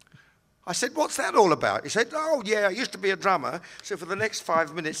 I said, what's that all about? He said, oh, yeah, I used to be a drummer. So for the next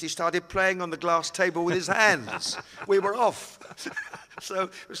 5 minutes, he started playing on the glass table with his hands. We were off. So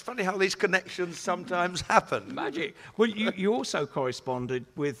it was funny how these connections sometimes happen. Magic. Well, you also corresponded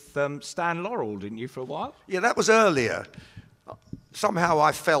with Stan Laurel, didn't you, for a while? Yeah, that was earlier. somehow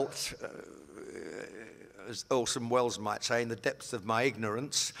I felt, as Orson Welles might say, in the depths of my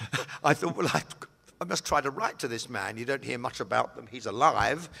ignorance, I thought, well, I must try to write to this man. You don't hear much about them. He's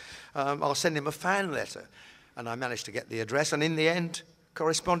alive. I'll send him a fan letter. And I managed to get the address, and in the end,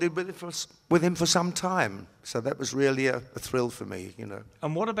 corresponded with him for some time. So that was really a thrill for me, you know.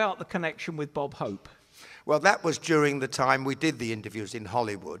 And what about the connection with Bob Hope? Well, that was during the time we did the interviews in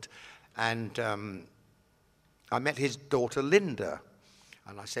Hollywood. And I met his daughter, Linda.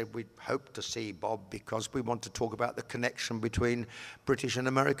 And I said, we hope to see Bob because we want to talk about the connection between British and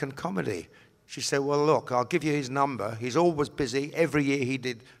American comedy. She said, well, look, I'll give you his number. He's always busy. Every year he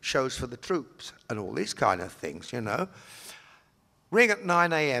did shows for the troops and all these kind of things, you know. Ring at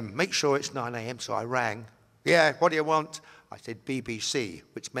 9 a.m. Make sure it's 9 a.m. So I rang. Yeah, what do you want? I said BBC,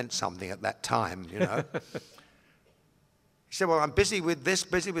 which meant something at that time, you know. He said, well, I'm busy with this,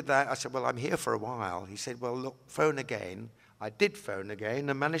 busy with that. I said, well, I'm here for a while. He said, well, look, phone again. I did phone again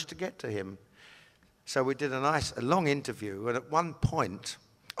and managed to get to him. So we did a long interview. And at one point,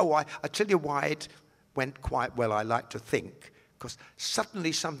 I tell you why it went quite well, I like to think, because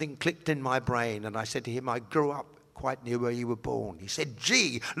suddenly something clicked in my brain and I said to him, I grew up quite near where you were born. He said,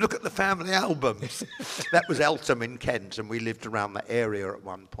 gee, look at the family albums. That was Eltham in Kent, and we lived around that area at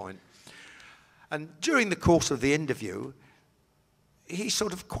one point. And during the course of the interview, he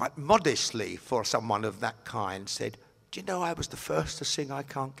sort of quite modestly, for someone of that kind, said, do you know I was the first to sing I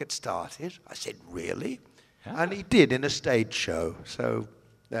Can't Get Started? I said, really? Yeah. And he did in a stage show, so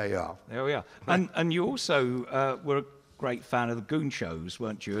there you are. There we are. And you also were a great fan of the Goon shows,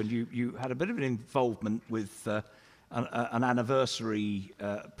 weren't you? And you had a bit of an involvement with an anniversary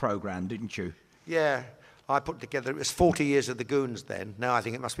programme, didn't you? Yeah. I put together, it was 40 years of the Goons then. Now I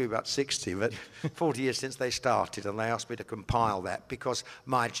think it must be about 60, but 40 years since they started, and they asked me to compile that because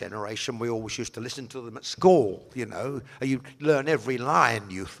my generation, we always used to listen to them at school, you know. You learn every line,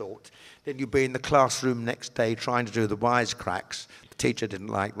 you thought. Then you'd be in the classroom next day trying to do the wisecracks. The teacher didn't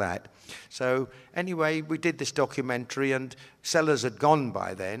like that. So anyway, we did this documentary, and Sellers had gone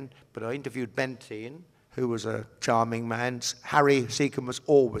by then, but I interviewed Benteen, who was a charming man. Harry Seacombe was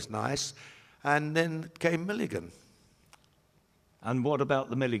always nice. And then came Milligan. And what about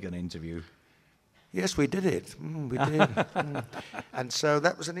the Milligan interview? Yes, we did it. We did. And so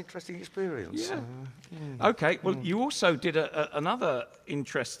that was an interesting experience. Yeah. Okay, well, you also did another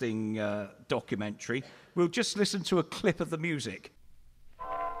interesting documentary. We'll just listen to a clip of the music.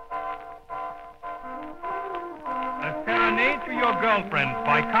 A serenade to your girlfriend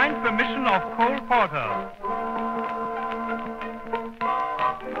by kind permission of Cole Porter.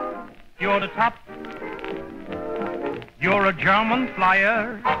 You're the top. You're a German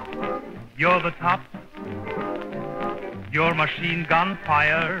flyer. You're the top. You're machine gun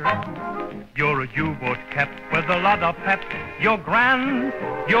fire. You're a U-boat kept with a lot of pep. You're grand.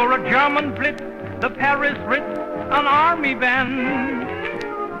 You're a German blitz. The Paris Ritz, an army band.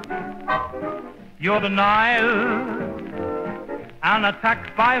 You're the Nile. An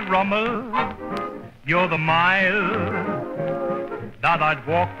attack by Rommel. You're the mile that I'd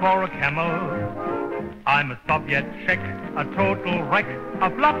walk for a camel. I'm a Soviet Czech, a total wreck, a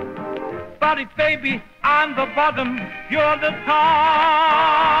flop. But if, baby, I'm the bottom, you're the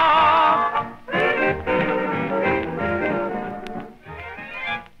top.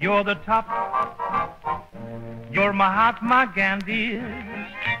 You're the top. You're Mahatma Gandhi.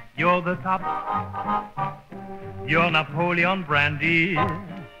 You're the top. You're Napoleon Brandy.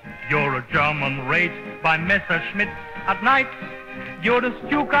 You're a German race by Messerschmitt at night. You're the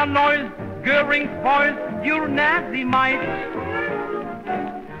Stuka noise, Goering's voice, you're Nazi might.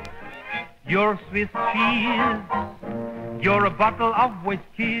 You're Swiss cheese, you're a bottle of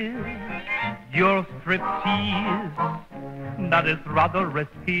whiskey. You're striptease, that is rather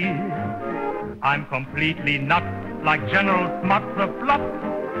risky. I'm completely nuts, like General Smuts a flop.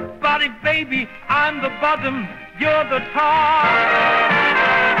 But if, baby, I'm the bottom, you're the top.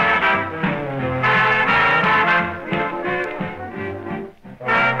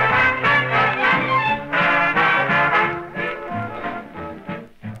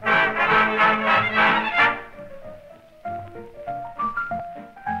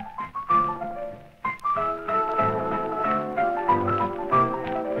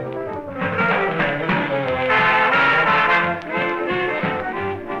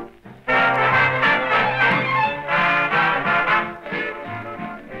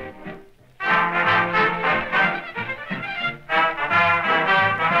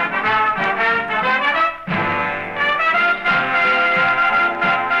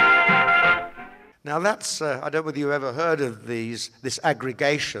 Now that's, I don't know whether you've ever heard of this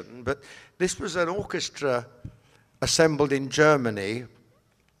aggregation, but this was an orchestra assembled in Germany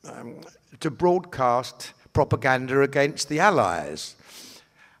to broadcast propaganda against the Allies.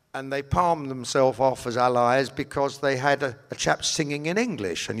 And they palmed themselves off as Allies because they had a chap singing in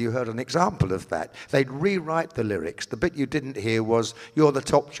English, and you heard an example of that. They'd rewrite the lyrics. The bit you didn't hear was, "You're the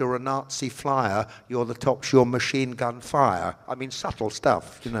tops, you're a Nazi flyer, you're the tops, you're machine gun fire." I mean, subtle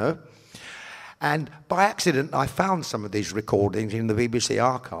stuff, you know. And by accident, I found some of these recordings in the BBC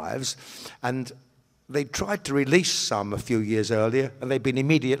archives, and they tried to release some a few years earlier, and they'd been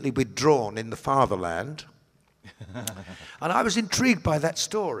immediately withdrawn in the fatherland. And I was intrigued by that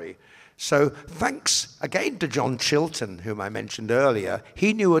story. So thanks again to John Chilton, whom I mentioned earlier.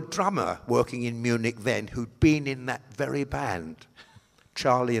 He knew a drummer working in Munich then who'd been in that very band,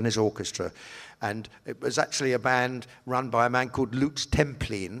 Charlie and his orchestra. And it was actually a band run by a man called Lutz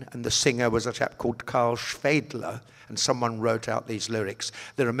Templin, and the singer was a chap called Karl Schwedler, and someone wrote out these lyrics.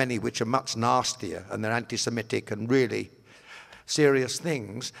 There are many which are much nastier, and they're anti-Semitic and really serious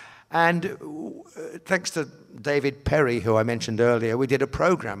things. And thanks to David Perry, who I mentioned earlier, we did a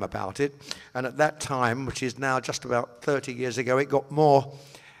program about it. And at that time, which is now just about 30 years ago, it got more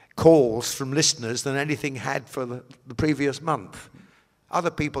calls from listeners than anything had for the previous month.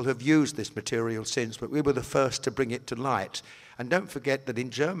 Other people have used this material since, but we were the first to bring it to light. And don't forget that in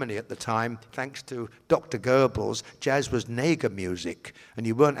Germany at the time, thanks to Dr. Goebbels, jazz was Neger music. And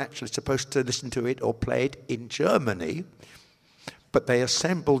you weren't actually supposed to listen to it or play it in Germany. But they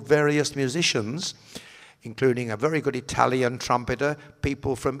assembled various musicians, including a very good Italian trumpeter,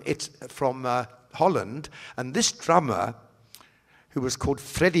 people from Holland, and this drummer, who was called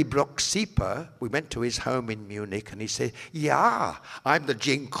Freddy Brock-Sieper, we went to his home in Munich, and he said, "Yeah, I'm the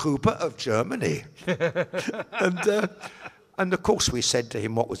Gene Krupa of Germany." And of course we said to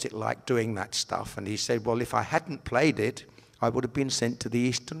him, what was it like doing that stuff? And he said, well, if I hadn't played it, I would have been sent to the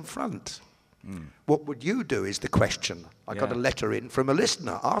Eastern Front. What would you do is the question. I got a letter in from a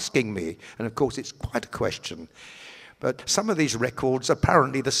listener asking me, and of course it's quite a question. But some of these records,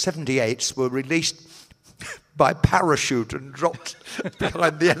 apparently the 78s, were released by parachute and dropped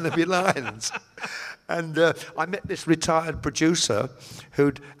behind the enemy lines. And I met this retired producer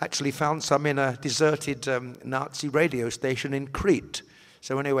who'd actually found some in a deserted Nazi radio station in Crete.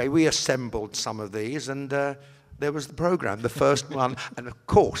 So anyway, we assembled some of these, and there was the program, the first one, and of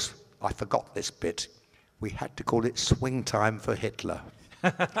course, I forgot this bit. We had to call it Swing Time for Hitler.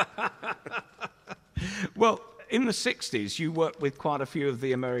 Well, in the 60s, you worked with quite a few of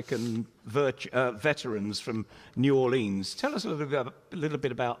the American veterans from New Orleans. Tell us a little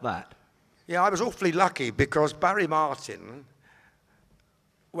bit about that. Yeah, I was awfully lucky because Barry Martin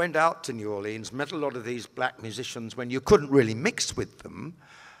went out to New Orleans, met a lot of these black musicians when you couldn't really mix with them,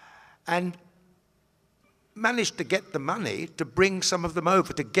 and managed to get the money to bring some of them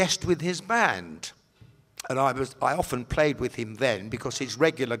over to guest with his band. And I often played with him then because his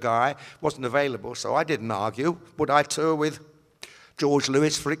regular guy wasn't available, so I didn't argue. Would I tour with George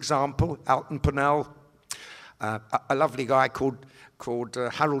Lewis, for example, Alton Purnell, a lovely guy called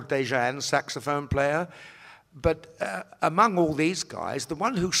Harold Desjans, saxophone player. But among all these guys, the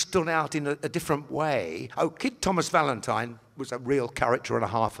one who stood out in a different way, Kid Thomas Valentine was a real character and a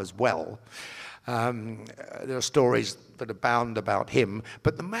half as well. There are stories that abound about him,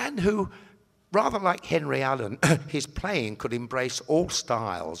 but the man who, rather like Henry Allen, his playing could embrace all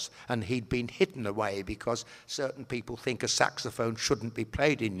styles, and he'd been hidden away because certain people think a saxophone shouldn't be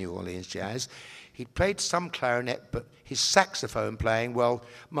played in New Orleans jazz. He'd played some clarinet, but his saxophone playing, well,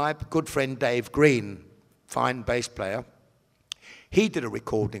 my good friend Dave Green, fine bass player, he did a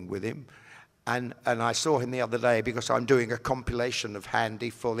recording with him. And I saw him the other day because I'm doing a compilation of Handy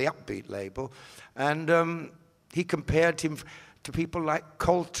for the Upbeat label. And he compared him to people like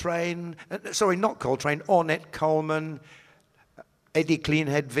Coltrane, sorry, not Coltrane, Ornette Coleman, Eddie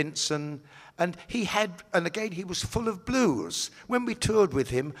Cleanhead Vinson. And again, he was full of blues. When we toured with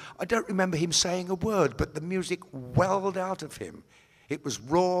him, I don't remember him saying a word, but the music welled out of him. It was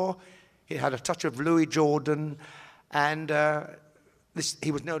raw, it had a touch of Louis Jordan, and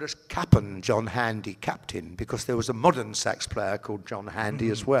he was known as Cap'n John Handy, Captain, because there was a modern sax player called John Handy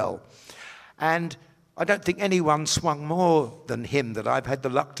as well. And I don't think anyone swung more than him that I've had the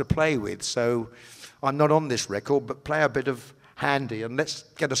luck to play with. So I'm not on this record, but play a bit of Handy and let's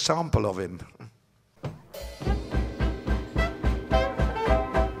get a sample of him.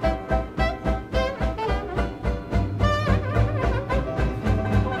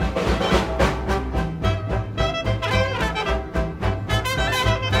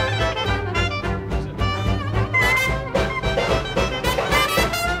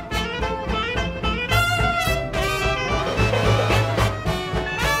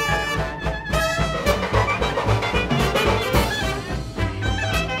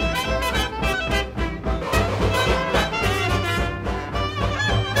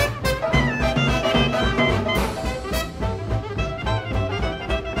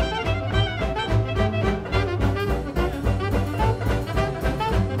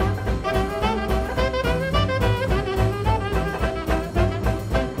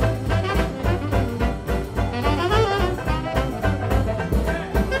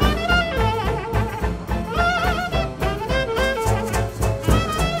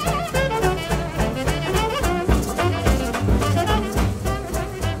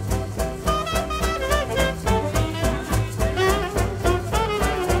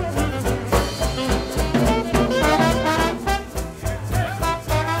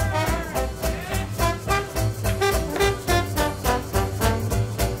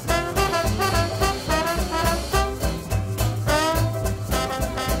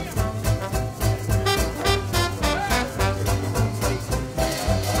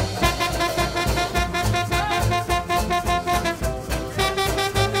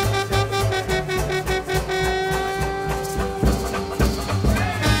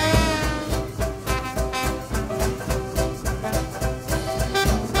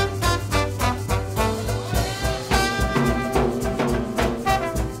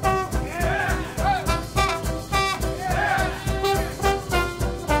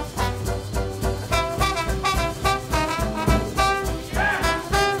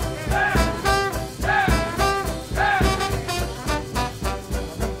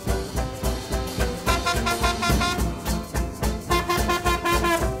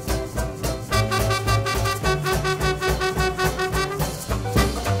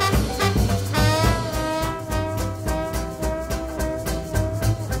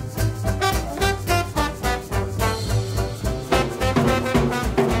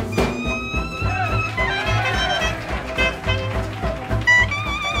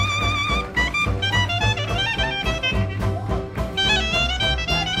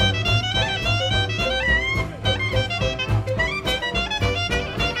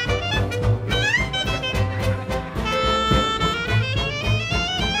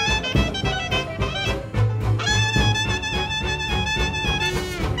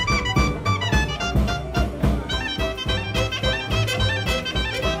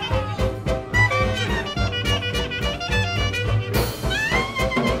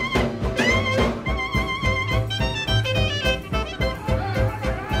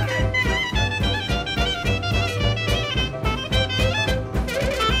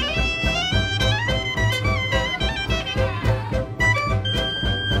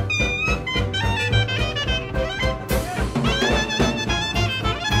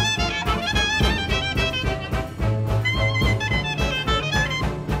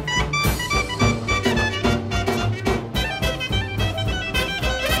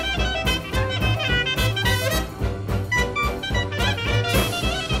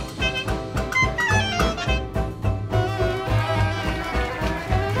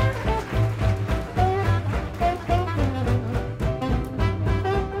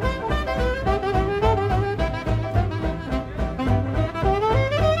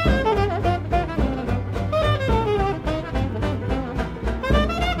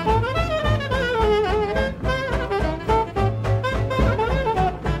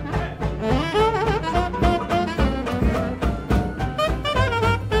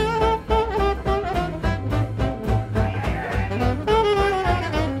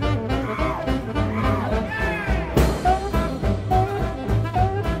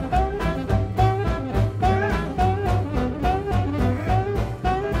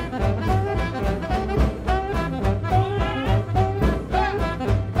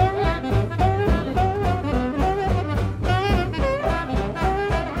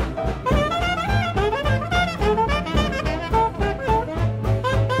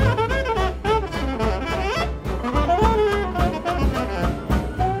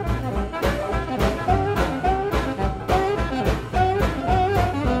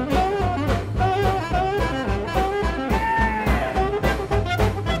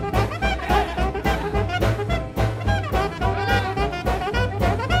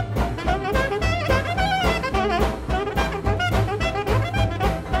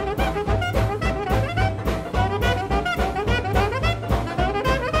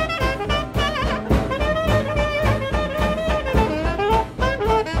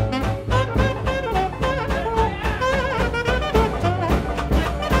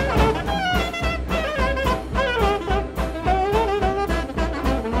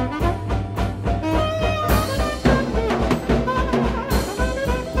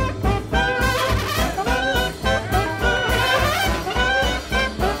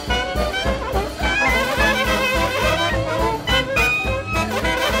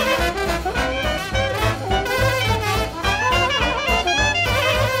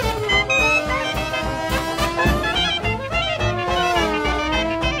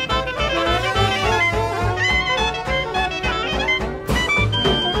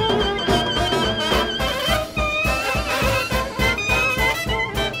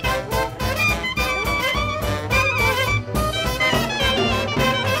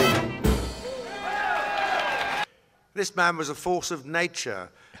 This man was a force of nature,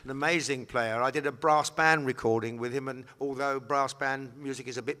 an amazing player. I did a brass band recording with him, and although brass band music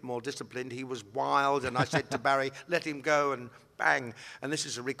is a bit more disciplined, he was wild, and I said to Barry, let him go, and bang. And this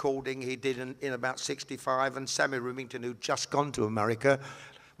is a recording he did in about 65, and Sammy Remington, who'd just gone to America,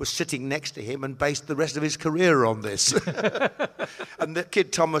 was sitting next to him and based the rest of his career on this. And the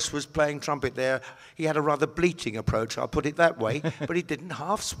kid Thomas was playing trumpet there. He had a rather bleating approach, I'll put it that way, but he didn't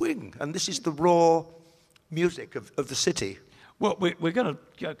half swing. And this is the raw music of the city. Well, we're going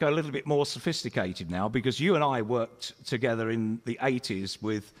to go a little bit more sophisticated now, because you and I worked together in the 80s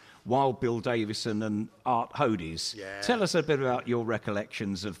with Wild Bill Davison and Art Hodies. Yeah. Tell us a bit about your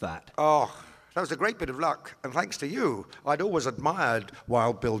recollections of that. Oh, that was a great bit of luck, and thanks to you. I'd always admired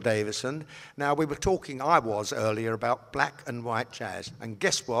Wild Bill Davison. Now, we were talking, I was earlier, about black and white jazz, and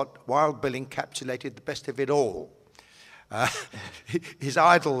guess what? Wild Bill encapsulated the best of it all. His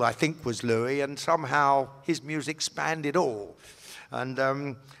idol, I think, was Louis, and somehow his music spanned it all.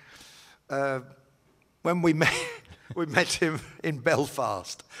 And when we met him in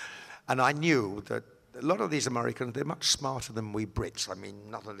Belfast, and I knew that a lot of these Americans, they're much smarter than we Brits. I mean,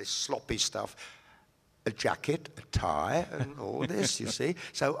 none of this sloppy stuff. A jacket, a tie, and all this, you see.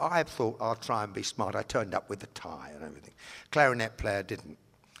 So I thought, I'll try and be smart. I turned up with a tie and everything. Clarinet player didn't.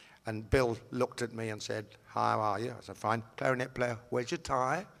 And Bill looked at me and said, how are you? I said, fine. Clarinet player, where's your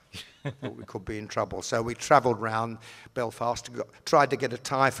tie? Thought we could be in trouble. So we travelled round Belfast, tried to get a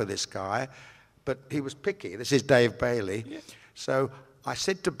tie for this guy, but he was picky. This is Dave Bailey. Yeah. So I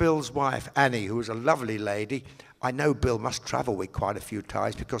said to Bill's wife, Annie, who was a lovely lady, I know Bill must travel with quite a few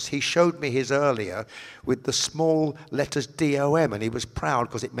ties, because he showed me his earlier with the small letters D-O-M, and he was proud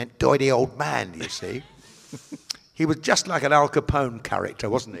because it meant doity old man, you see. He was just like an Al Capone character,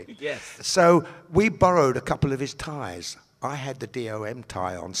 wasn't he? Yes. So we borrowed a couple of his ties. I had the DOM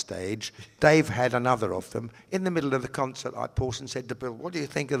tie on stage. Dave had another of them. In the middle of the concert, I paused and said to Bill, what do you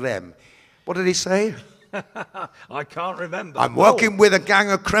think of them? What did he say? I can't remember. I'm working with a gang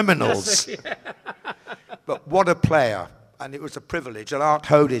of criminals. But what a player. And it was a privilege. And Art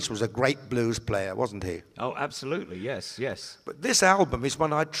Hodies was a great blues player, wasn't he? Oh, absolutely, yes, yes. But this album is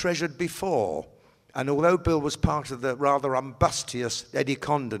one I'd treasured before. And although Bill was part of the rather umbustious Eddie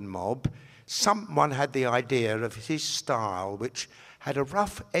Condon mob, someone had the idea of his style, which had a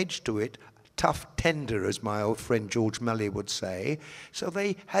rough edge to it, tough tender, as my old friend George Melly would say. So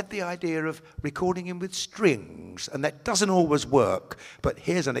they had the idea of recording him with strings, and that doesn't always work. But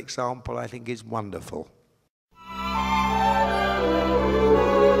here's an example I think is wonderful.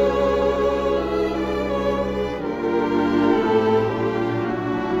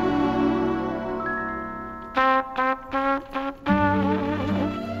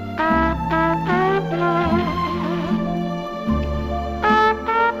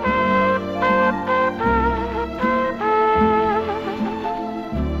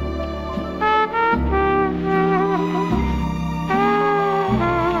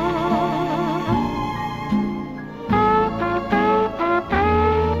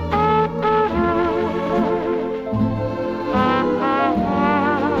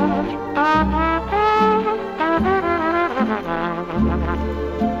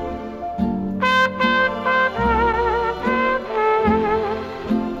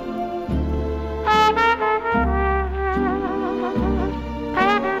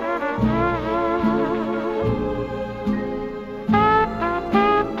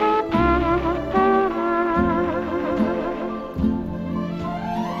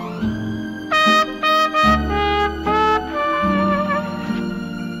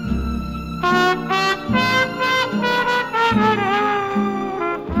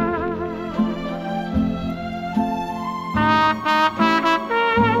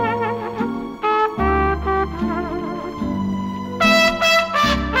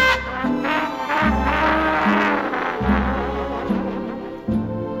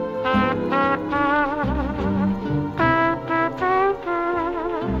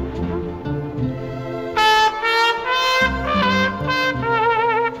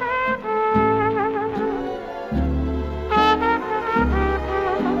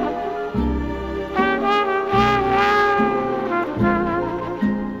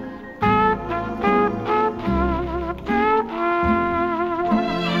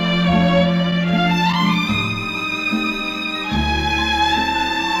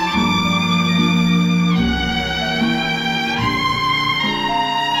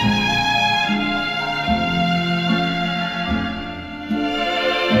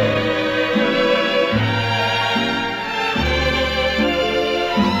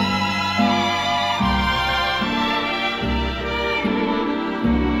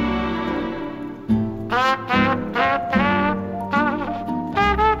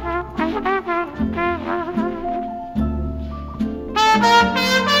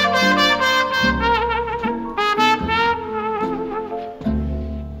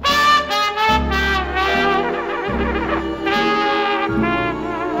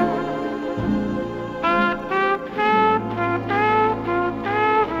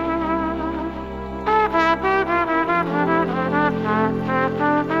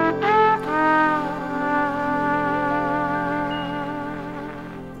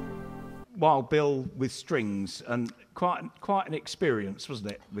 Wild Bill with strings, and quite an experience,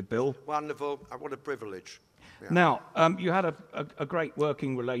 wasn't it, with Bill? Wonderful. What a privilege. Yeah. Now, you had a great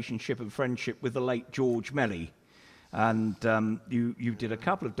working relationship and friendship with the late George Melly, and you did a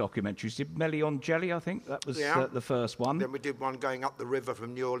couple of documentaries. Did Melly on Jelly, I think? That was the first one. Then we did one going up the river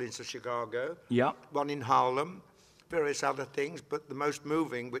from New Orleans to Chicago. Yeah. One in Harlem, various other things, but the most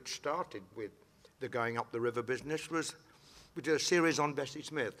moving, which started with the going up the river business, was we did a series on Bessie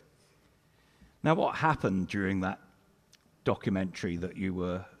Smith. Now, what happened during that documentary that you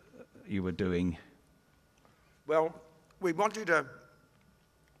were doing? Well, we wanted a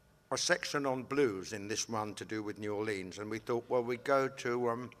section on blues in this one to do with New Orleans, and we thought, well, we'd go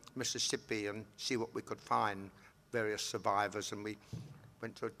to Mississippi and see what we could find, various survivors, and we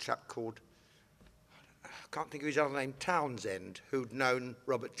went to a chap called, I can't think of his other name, Townsend, who'd known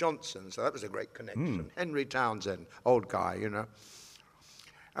Robert Johnson, so that was a great connection. Henry Townsend, old guy, you know.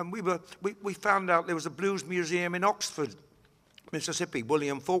 And we found out there was a blues museum in Oxford, Mississippi,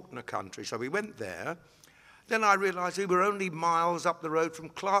 William Faulkner country, so we went there. Then I realised we were only miles up the road from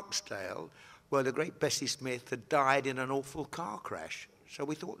Clarksdale, where the great Bessie Smith had died in an awful car crash. So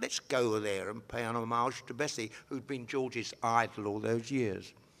we thought, let's go there and pay an homage to Bessie, who'd been George's idol all those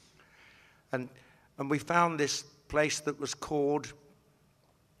years. And we found this place that was called,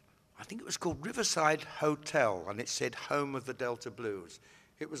 I think it was called Riverside Hotel, and it said Home of the Delta Blues.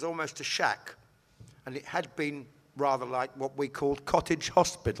 It was almost a shack, and it had been rather like what we called cottage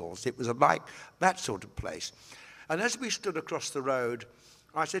hospitals. It was like that sort of place. And as we stood across the road,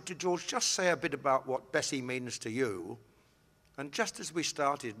 I said to George, just say a bit about what Bessie means to you. And just as we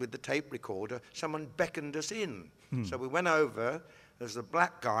started with the tape recorder, someone beckoned us in. So we went over, there's a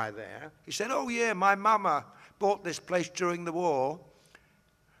black guy there. He said, oh yeah, my mama bought this place during the war.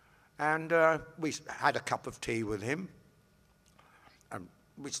 And we had a cup of tea with him. And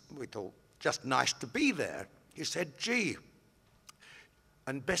we thought, just nice to be there. He said, gee,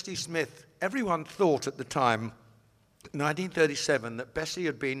 and Bessie Smith, everyone thought at the time, 1937, that Bessie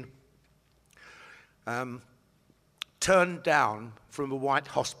had been turned down from a white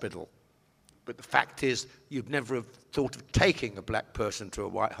hospital. But the fact is, you'd never have thought of taking a black person to a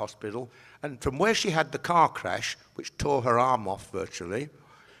white hospital. And from where she had the car crash, which tore her arm off virtually,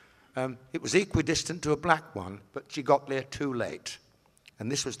 it was equidistant to a black one, but she got there too late. And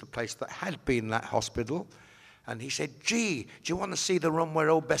this was the place that had been that hospital. And he said, gee, do you want to see the room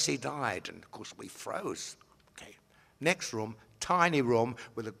where old Bessie died? And of course we froze. Okay. Next room, tiny room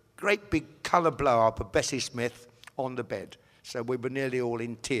with a great big colour blow-up of Bessie Smith on the bed. So we were nearly all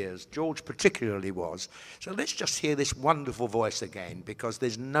in tears. George particularly was. So let's just hear this wonderful voice again, because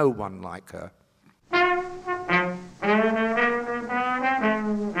there's no one like her.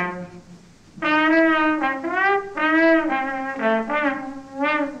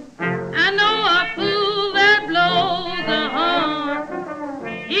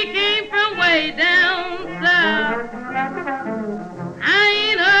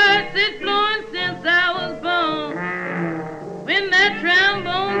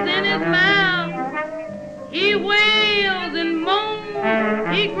 He wails and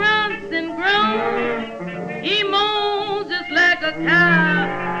moans, he grunts and groans, he moans just like a cow.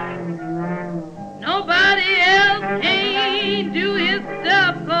 Nobody else can do his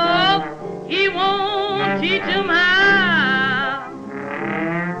stuff, 'cause he won't teach him how.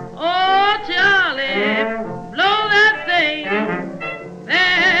 Oh, Charlie, blow that thing,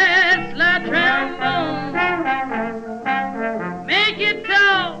 that's like trombone. Make it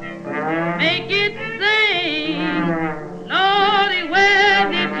talk, make it sing. Lordy, where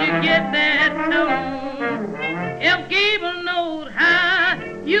did you get that tone? If Gable knowed how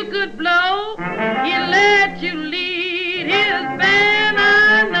you could blow, he'd let you lead his band,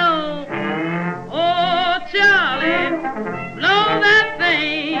 I know. Oh, Charlie, blow that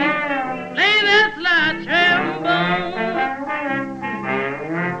thing, play that slide trombone.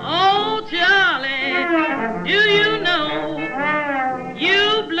 Oh, Charlie, do you know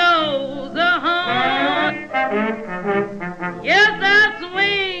you blow the horn? Yes, I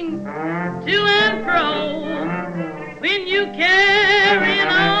swing to and fro when you carry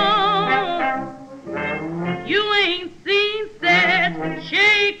on.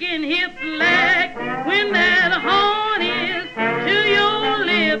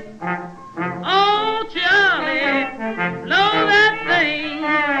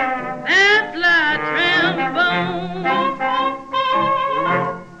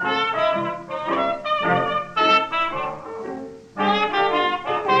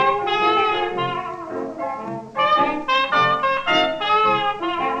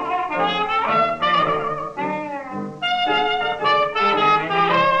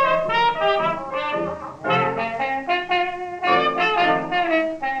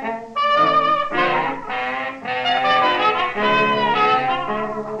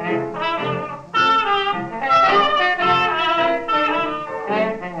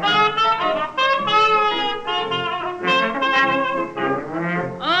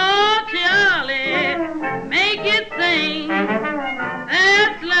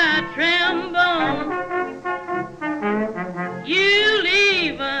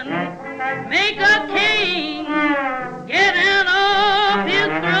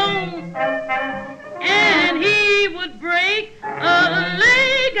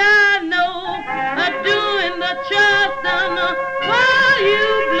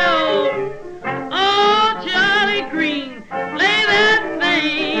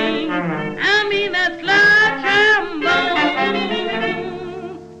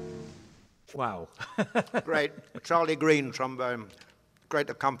 Wow. Great. Charlie Green trombone, great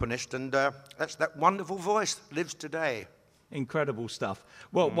accompanist, and that's that wonderful voice that lives today. Incredible stuff.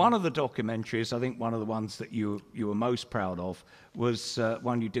 Well, one of the documentaries, I think one of the ones that you were most proud of, was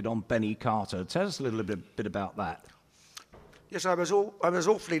one you did on Benny Carter. Tell us a little bit about that. Yes, I was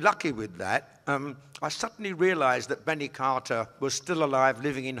awfully lucky with that. I suddenly realised that Benny Carter was still alive,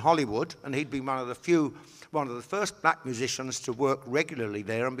 living in Hollywood, and he'd been one of the first black musicians to work regularly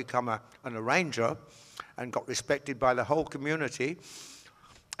there and become an arranger, and got respected by the whole community.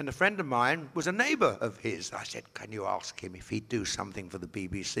 And a friend of mine was a neighbour of his. I said, can you ask him if he'd do something for the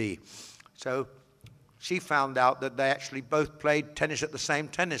BBC? So she found out that they actually both played tennis at the same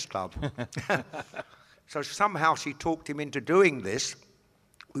tennis club. So somehow she talked him into doing this.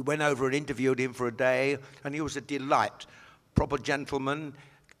 We went over and interviewed him for a day, and he was a delight. Proper gentleman.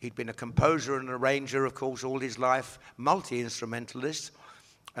 He'd been a composer and arranger, of course, all his life, multi-instrumentalist.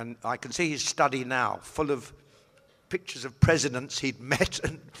 And I can see his study now, full of pictures of presidents he'd met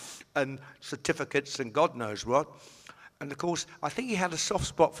and certificates and God knows what. And of course, I think he had a soft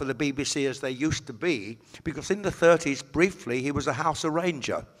spot for the BBC as they used to be, because in the 30s, briefly, he was a house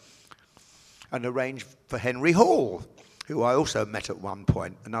arranger and arranged for Henry Hall, who I also met at one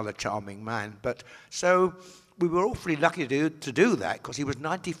point, another charming man. But so we were awfully lucky to do that, because he was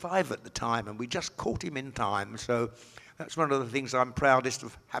 95 at the time, and we just caught him in time. So that's one of the things I'm proudest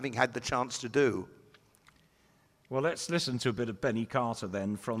of having had the chance to do. Well, let's listen to a bit of Benny Carter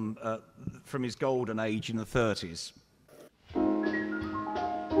then, from his golden age in the 30s.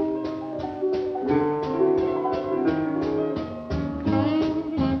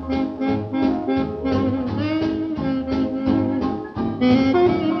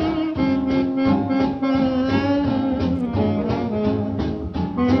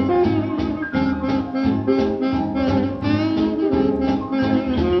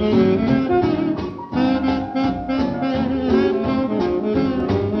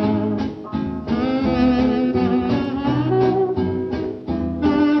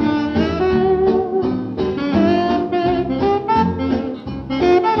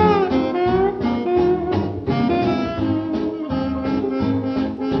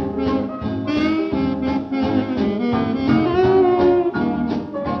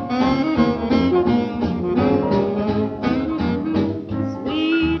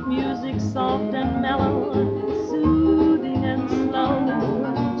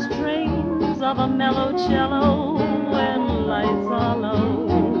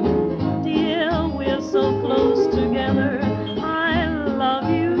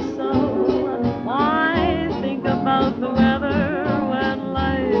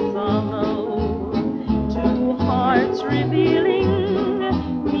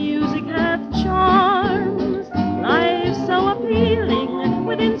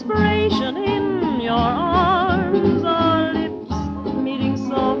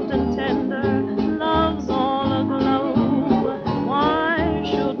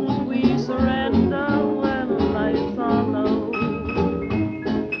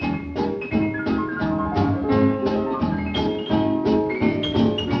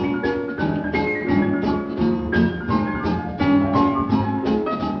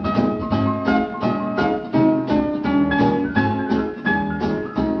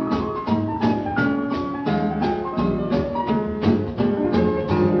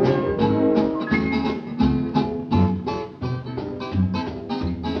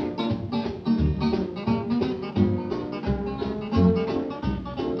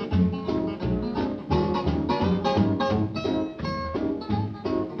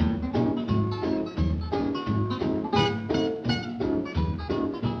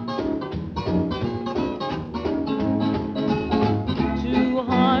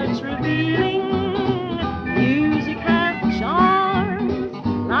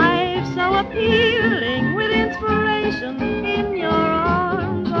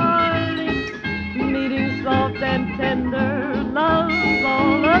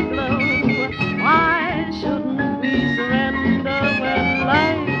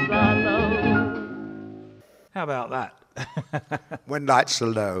 How about that? When Lights Are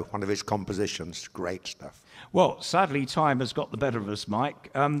Low, one of his compositions, great stuff. Well, sadly, time has got the better of us, Mike.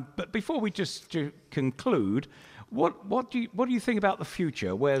 But before we just conclude, what do you think about the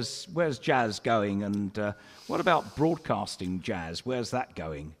future? Where's jazz going, and what about broadcasting jazz? Where's that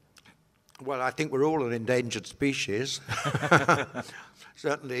going? Well, I think we're all an endangered species.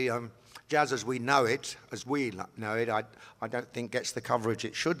 Certainly, jazz as we know it, I don't think gets the coverage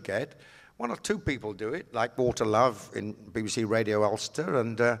it should get. one or two people do it, like Water Love in BBC Radio Ulster,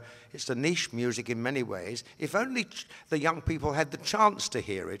 and it's a niche music in many ways. If only the young people had the chance to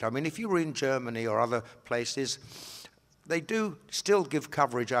hear it. I mean, if you were in Germany or other places, they do still give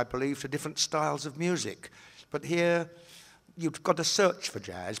coverage, I believe, to different styles of music. But here, you've got to search for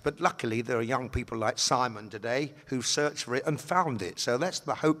jazz, but luckily there are young people like Simon today who searched for it and found it. So that's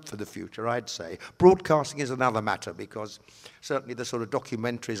the hope for the future, I'd say. Broadcasting is another matter, because certainly the sort of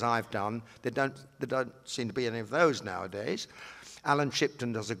documentaries I've done, there don't seem to be any of those nowadays. Alan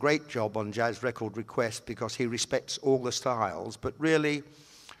Shipton does a great job on Jazz Record Request because he respects all the styles, but really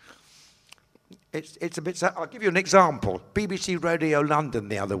it's a bit... I'll give you an example. BBC Radio London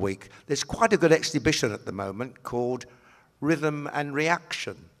the other week, there's quite a good exhibition at the moment called Rhythm and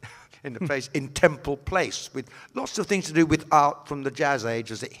Reaction in the place in Temple Place, with lots of things to do with art from the jazz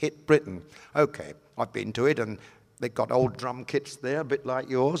age as it hit Britain. Okay, I've been to it, and they've got old drum kits there, a bit like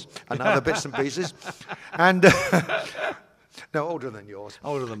yours, and other bits and pieces. And no, older than yours.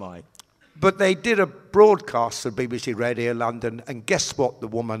 Older than mine. But they did a broadcast for BBC Radio London, and guess what the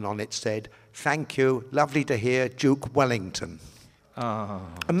woman on it said? Thank you, lovely to hear Duke Wellington. Oh,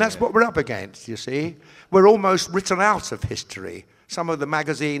 and that's what we're up against, you see. We're almost written out of history. Some of the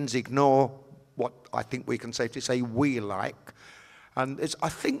magazines ignore what I think we can safely say we like. And I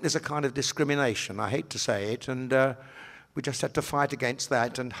think there's a kind of discrimination, I hate to say it, and we just have to fight against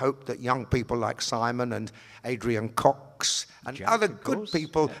that and hope that young people like Simon and Adrian Cox and Jack, other good course.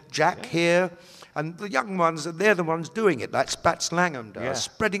 people, Jack here, and the young ones, they're the ones doing it, like Spats Langham does,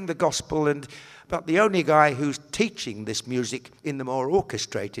 spreading the gospel. But the only guy who's teaching this music in the more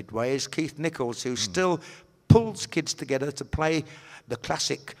orchestrated way is Keith Nichols, who still pulls kids together to play the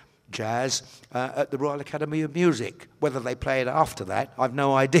classic jazz at the Royal Academy of Music. Whether they play it after that, I've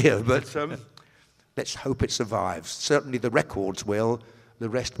no idea, but let's hope it survives. Certainly the records will, the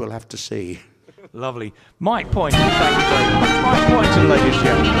rest we'll have to see. Lovely. Mike Pointon, thank you very much. Mike Pointon, ladies and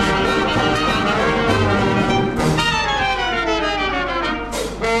gentlemen.